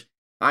average.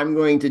 I'm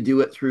going to do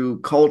it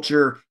through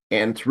culture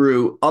and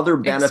through other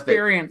benefits.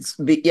 Experience.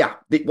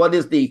 What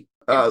is the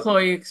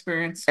employee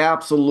experience?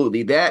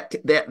 Absolutely,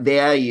 that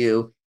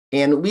value,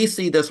 and we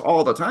see this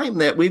all the time.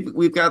 That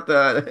we've got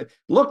the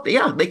look.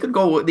 Yeah, they could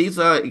go. These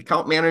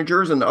account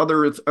managers and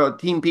other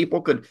team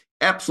people could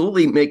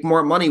absolutely make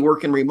more money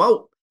working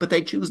remote, but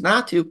they choose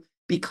not to.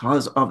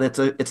 Because of it's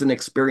an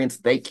experience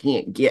they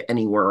can't get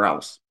anywhere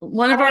else.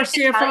 One of our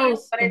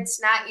CFOs, but it's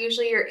not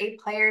usually your A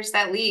players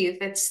that leave.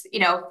 It's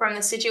from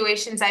the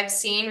situations I've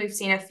seen, we've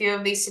seen a few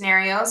of these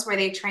scenarios where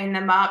they train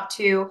them up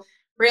to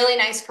really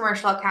nice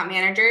commercial account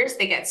managers.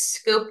 They get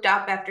scooped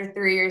up after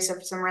 3 years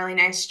of some really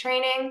nice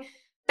training.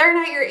 They're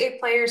not your A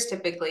players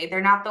typically.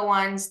 They're not the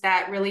ones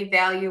that really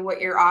value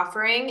what you're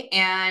offering.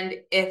 And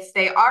if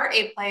they are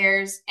A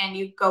players and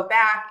you go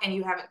back and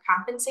you haven't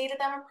compensated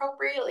them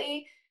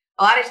appropriately,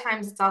 a lot of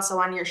times it's also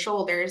on your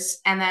shoulders.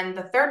 And then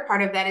the third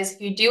part of that is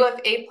if you do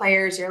have A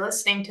players, you're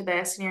listening to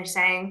this and you're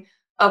saying,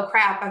 oh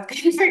crap, I've got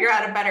to figure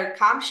out a better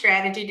comp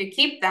strategy to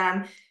keep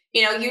them.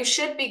 You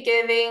should be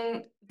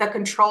giving the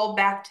control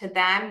back to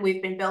them.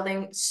 We've been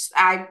building,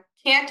 I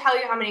can't tell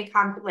you how many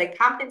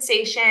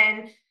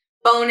compensation,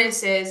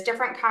 bonuses,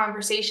 different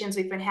conversations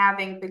we've been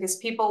having because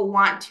people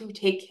want to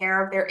take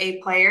care of their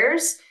A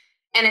players.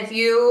 And if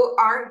you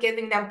aren't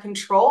giving them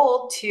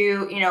control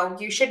to,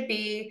 you should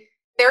be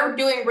they're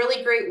doing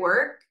really great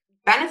work,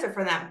 benefit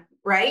for them,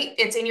 right?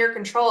 It's in your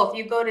control. If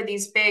you go to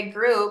these big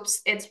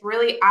groups, it's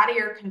really out of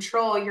your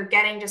control. You're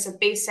getting just a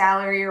base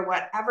salary or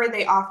whatever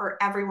they offer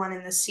everyone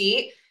in the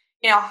seat.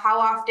 How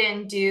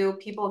often do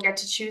people get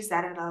to choose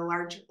that at a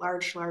large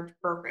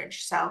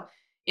brokerage? So,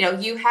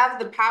 you have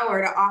the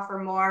power to offer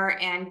more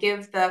and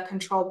give the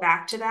control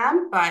back to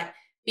them. But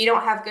if you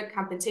don't have good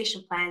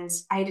compensation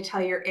plans, I hate to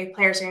tell you, your A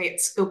players are going to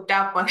get scooped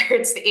up, whether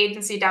it's the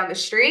agency down the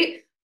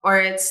street or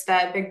it's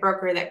the big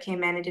broker that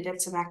came in and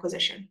did some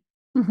acquisition.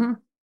 Mm-hmm.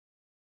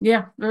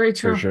 Yeah, very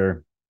true. For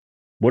sure.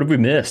 What have we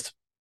missed?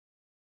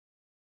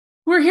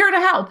 We're here to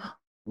help.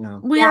 Yeah.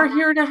 We are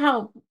here to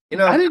help.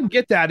 I didn't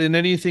get that in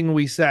anything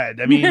we said.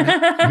 I mean,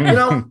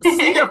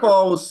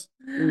 CFOs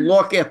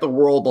look at the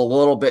world a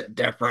little bit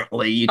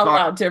differently. A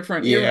lot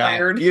different. Yeah.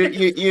 You're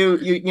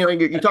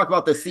weird. You talk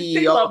about the CEO.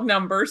 They love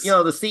numbers. The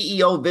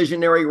CEO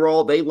visionary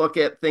role, they look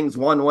at things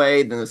one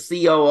way, then the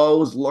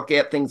COOs look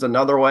at things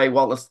another way.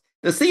 Well,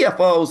 the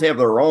CFOs have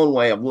their own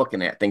way of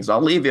looking at things.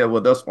 I'll leave you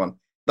with this one,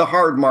 the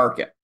hard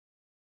market.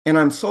 And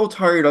I'm so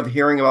tired of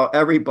hearing about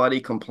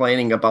everybody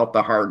complaining about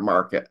the hard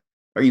market.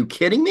 Are you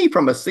kidding me?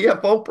 From a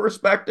CFO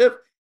perspective?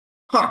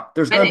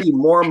 There's going to be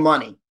more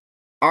money.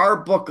 Our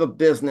book of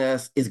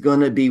business is going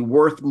to be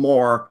worth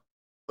more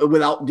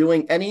without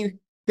doing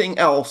anything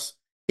else.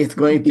 It's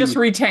going to be just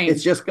retained.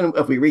 It's just going to,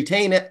 if we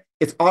retain it,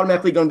 it's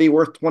automatically going to be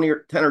worth 10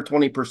 or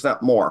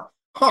 20% more.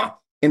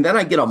 And then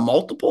I get a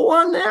multiple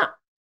on that.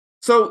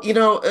 So,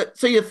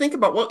 so you think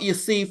about what you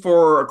see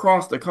for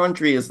across the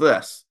country is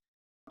this.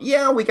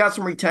 Yeah, we got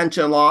some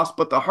retention loss,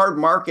 but the hard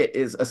market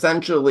is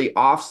essentially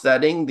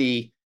offsetting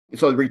the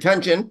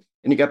retention,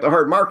 and you got the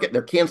hard market,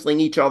 they're canceling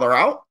each other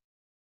out.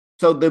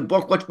 So the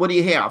book, what do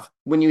you have?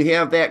 When you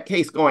have that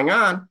case going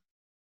on,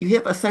 you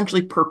have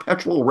essentially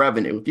perpetual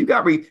revenue. If you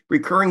got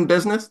recurring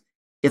business,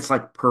 it's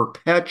like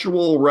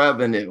perpetual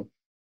revenue.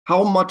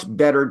 How much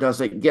better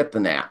does it get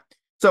than that?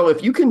 So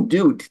if you can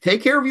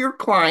take care of your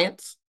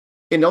clients,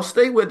 and they'll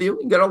stay with you,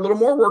 you got a little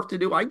more work to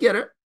do, I get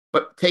it,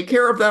 but take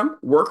care of them,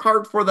 work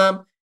hard for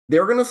them.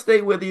 They're going to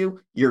stay with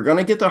you. You're going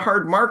to get the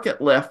hard market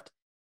lift.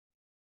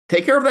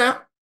 Take care of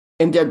that.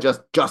 And then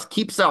just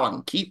keep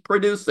selling, keep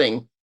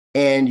producing,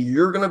 and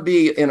you're going to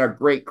be in a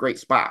great, great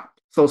spot.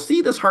 So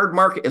see this hard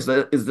market is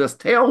this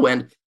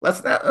tailwind.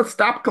 Let's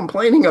stop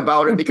complaining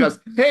about it because,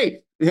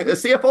 hey, the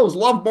CFOs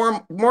love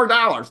more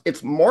dollars.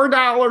 It's more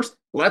dollars.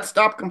 Let's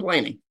stop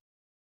complaining.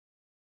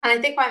 And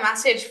I think my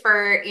message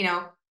for,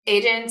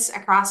 agents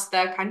across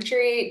the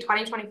country,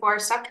 2024,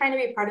 stop trying to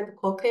be part of the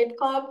cool kid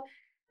club.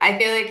 I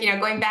feel like,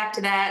 going back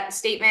to that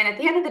statement, at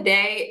the end of the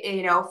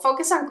day,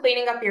 focus on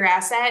cleaning up your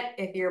asset.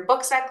 If your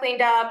book's not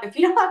cleaned up, if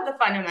you don't have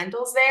the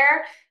fundamentals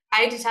there, I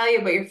hate to tell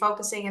you, but you're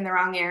focusing in the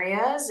wrong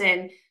areas.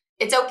 And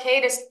it's okay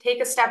to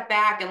take a step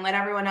back and let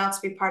everyone else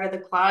be part of the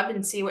club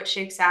and see what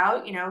shakes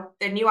out.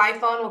 The new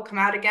iPhone will come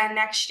out again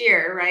next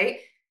year, right?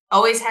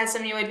 Always has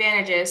some new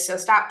advantages. So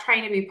stop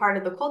trying to be part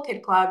of the cool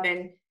kid club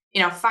and,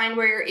 find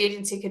where your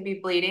agency could be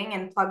bleeding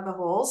and plug the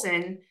holes.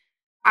 And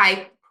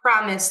I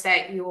promise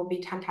that you will be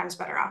 10 times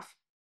better off.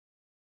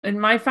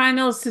 And my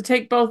final is to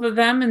take both of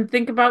them and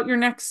think about your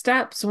next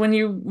steps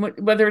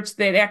whether it's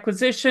that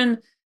acquisition,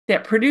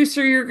 that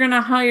producer you're going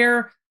to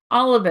hire,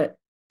 all of it.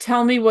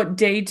 Tell me what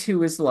day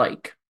 2 is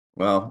like.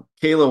 Well,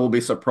 Kayla will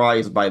be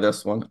surprised by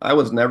this one. I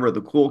was never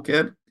the cool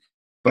kid,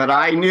 but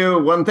I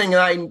knew one thing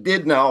I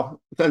did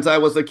know since I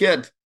was a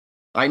kid.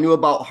 I knew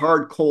about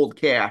hard, cold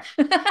cash.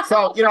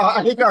 So,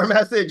 I think our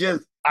message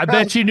is. I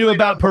bet you knew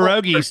about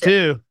pierogies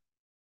too.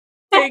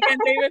 Say again,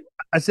 David.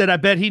 I said, I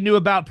bet he knew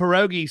about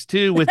pierogies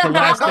too with the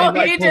last name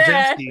like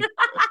Polzinski.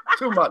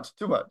 Too much.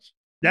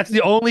 That's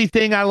the only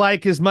thing I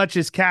like as much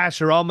as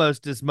cash or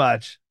almost as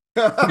much.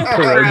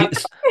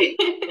 Pierogies.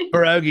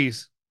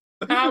 Pierogies.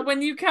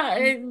 When you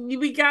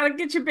we got to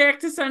get you back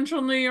to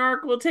Central New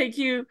York. We'll take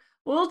you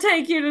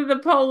to the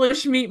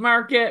Polish meat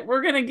market.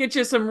 We're going to get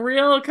you some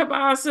real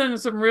kielbasa and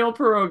some real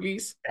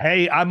pierogies.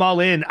 Hey, I'm all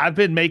in. I've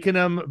been making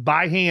them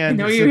by hand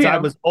since I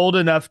was old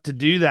enough to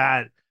do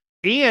that.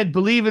 And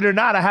believe it or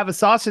not, I have a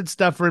sausage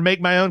stuffer and make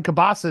my own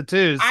kielbasa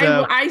too.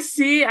 So I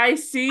see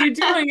you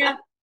doing it.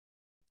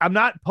 I'm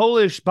not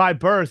Polish by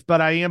birth,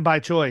 but I am by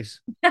choice.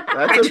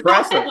 That's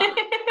impressive.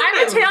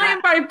 I'm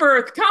Italian by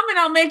birth. Come and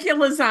I'll make you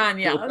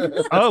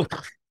lasagna. Oh,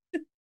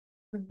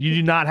 you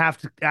do not have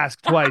to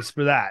ask twice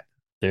for that.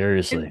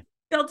 Seriously.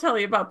 They'll tell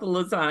you about the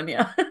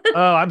lasagna.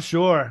 Oh, I'm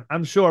sure.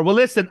 Well,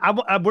 listen,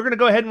 we're going to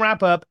go ahead and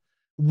wrap up.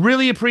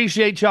 Really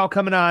appreciate y'all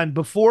coming on.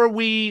 Before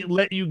we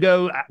let you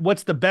go,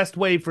 what's the best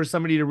way for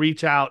somebody to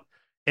reach out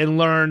and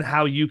learn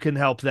how you can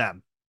help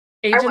them?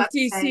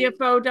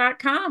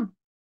 AgencyCFO.com.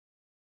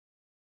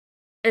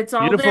 It's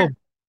all beautiful.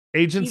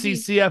 There.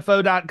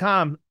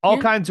 AgencyCFO.com. All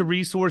kinds of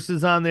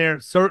resources on there.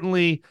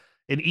 Certainly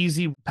an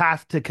easy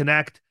path to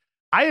connect.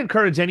 I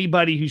encourage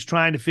anybody who's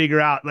trying to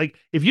figure out, like,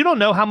 if you don't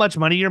know how much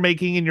money you're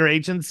making in your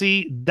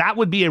agency, that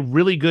would be a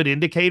really good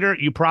indicator.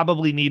 You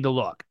probably need to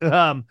look.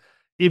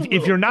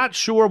 If you're not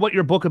sure what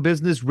your book of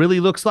business really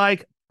looks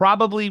like,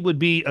 probably would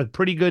be a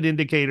pretty good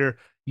indicator.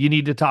 You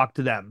need to talk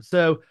to them.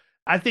 So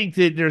I think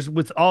that there's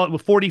with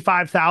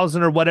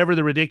 45,000 or whatever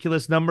the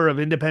ridiculous number of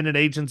independent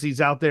agencies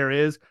out there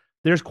is,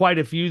 there's quite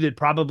a few that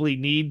probably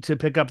need to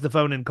pick up the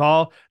phone and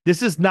call.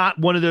 This is not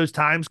one of those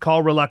times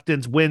call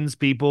reluctance wins,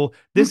 people.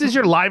 This is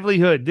your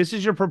livelihood. This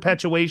is your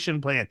perpetuation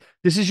plan.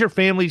 This is your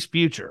family's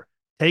future.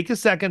 Take a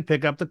second,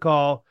 pick up the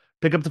call,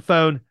 pick up the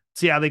phone,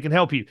 see how they can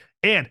help you.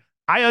 And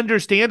I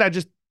understand. I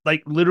just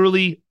like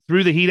literally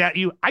threw the heat at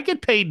you. I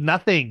get paid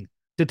nothing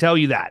to tell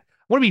you that.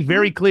 I want to be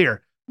very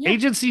clear. Yeah.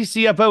 Agency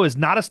CFO is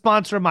not a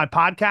sponsor of my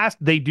podcast.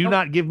 They do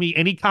not give me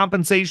any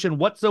compensation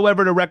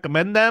whatsoever to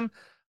recommend them.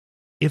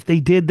 If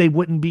they did, they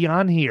wouldn't be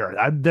on here.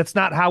 That's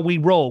not how we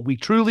roll. We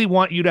truly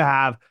want you to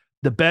have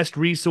the best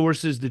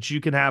resources that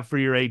you can have for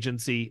your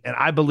agency. And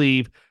I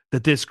believe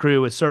that this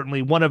crew is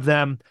certainly one of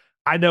them.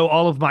 I know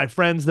all of my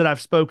friends that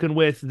I've spoken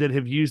with that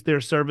have used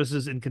their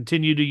services and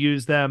continue to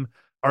use them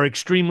are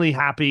extremely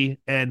happy,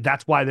 and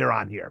that's why they're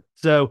on here.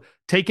 So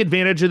take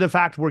advantage of the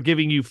fact we're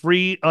giving you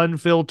free,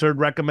 unfiltered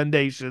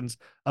recommendations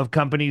of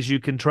companies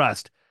you can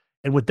trust.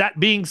 And with that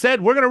being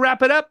said, we're going to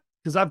wrap it up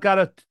because I've got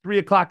a 3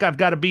 o'clock I've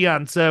got to be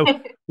on. So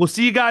we'll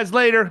see you guys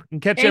later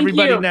and catch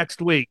everybody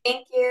next week.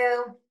 Thank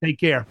you. Take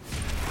care.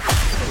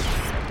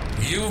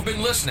 You've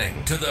been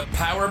listening to the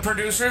Power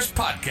Producers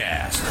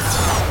Podcast.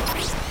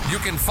 You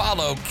can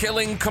follow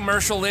Killing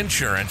Commercial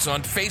Insurance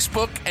on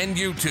Facebook and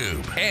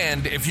YouTube.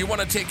 And if you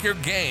want to take your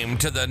game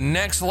to the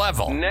next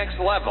level,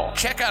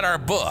 check out our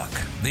book,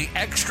 The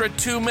Extra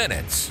 2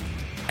 Minutes,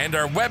 and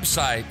our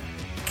website,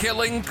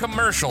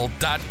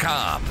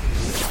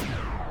 killingcommercial.com.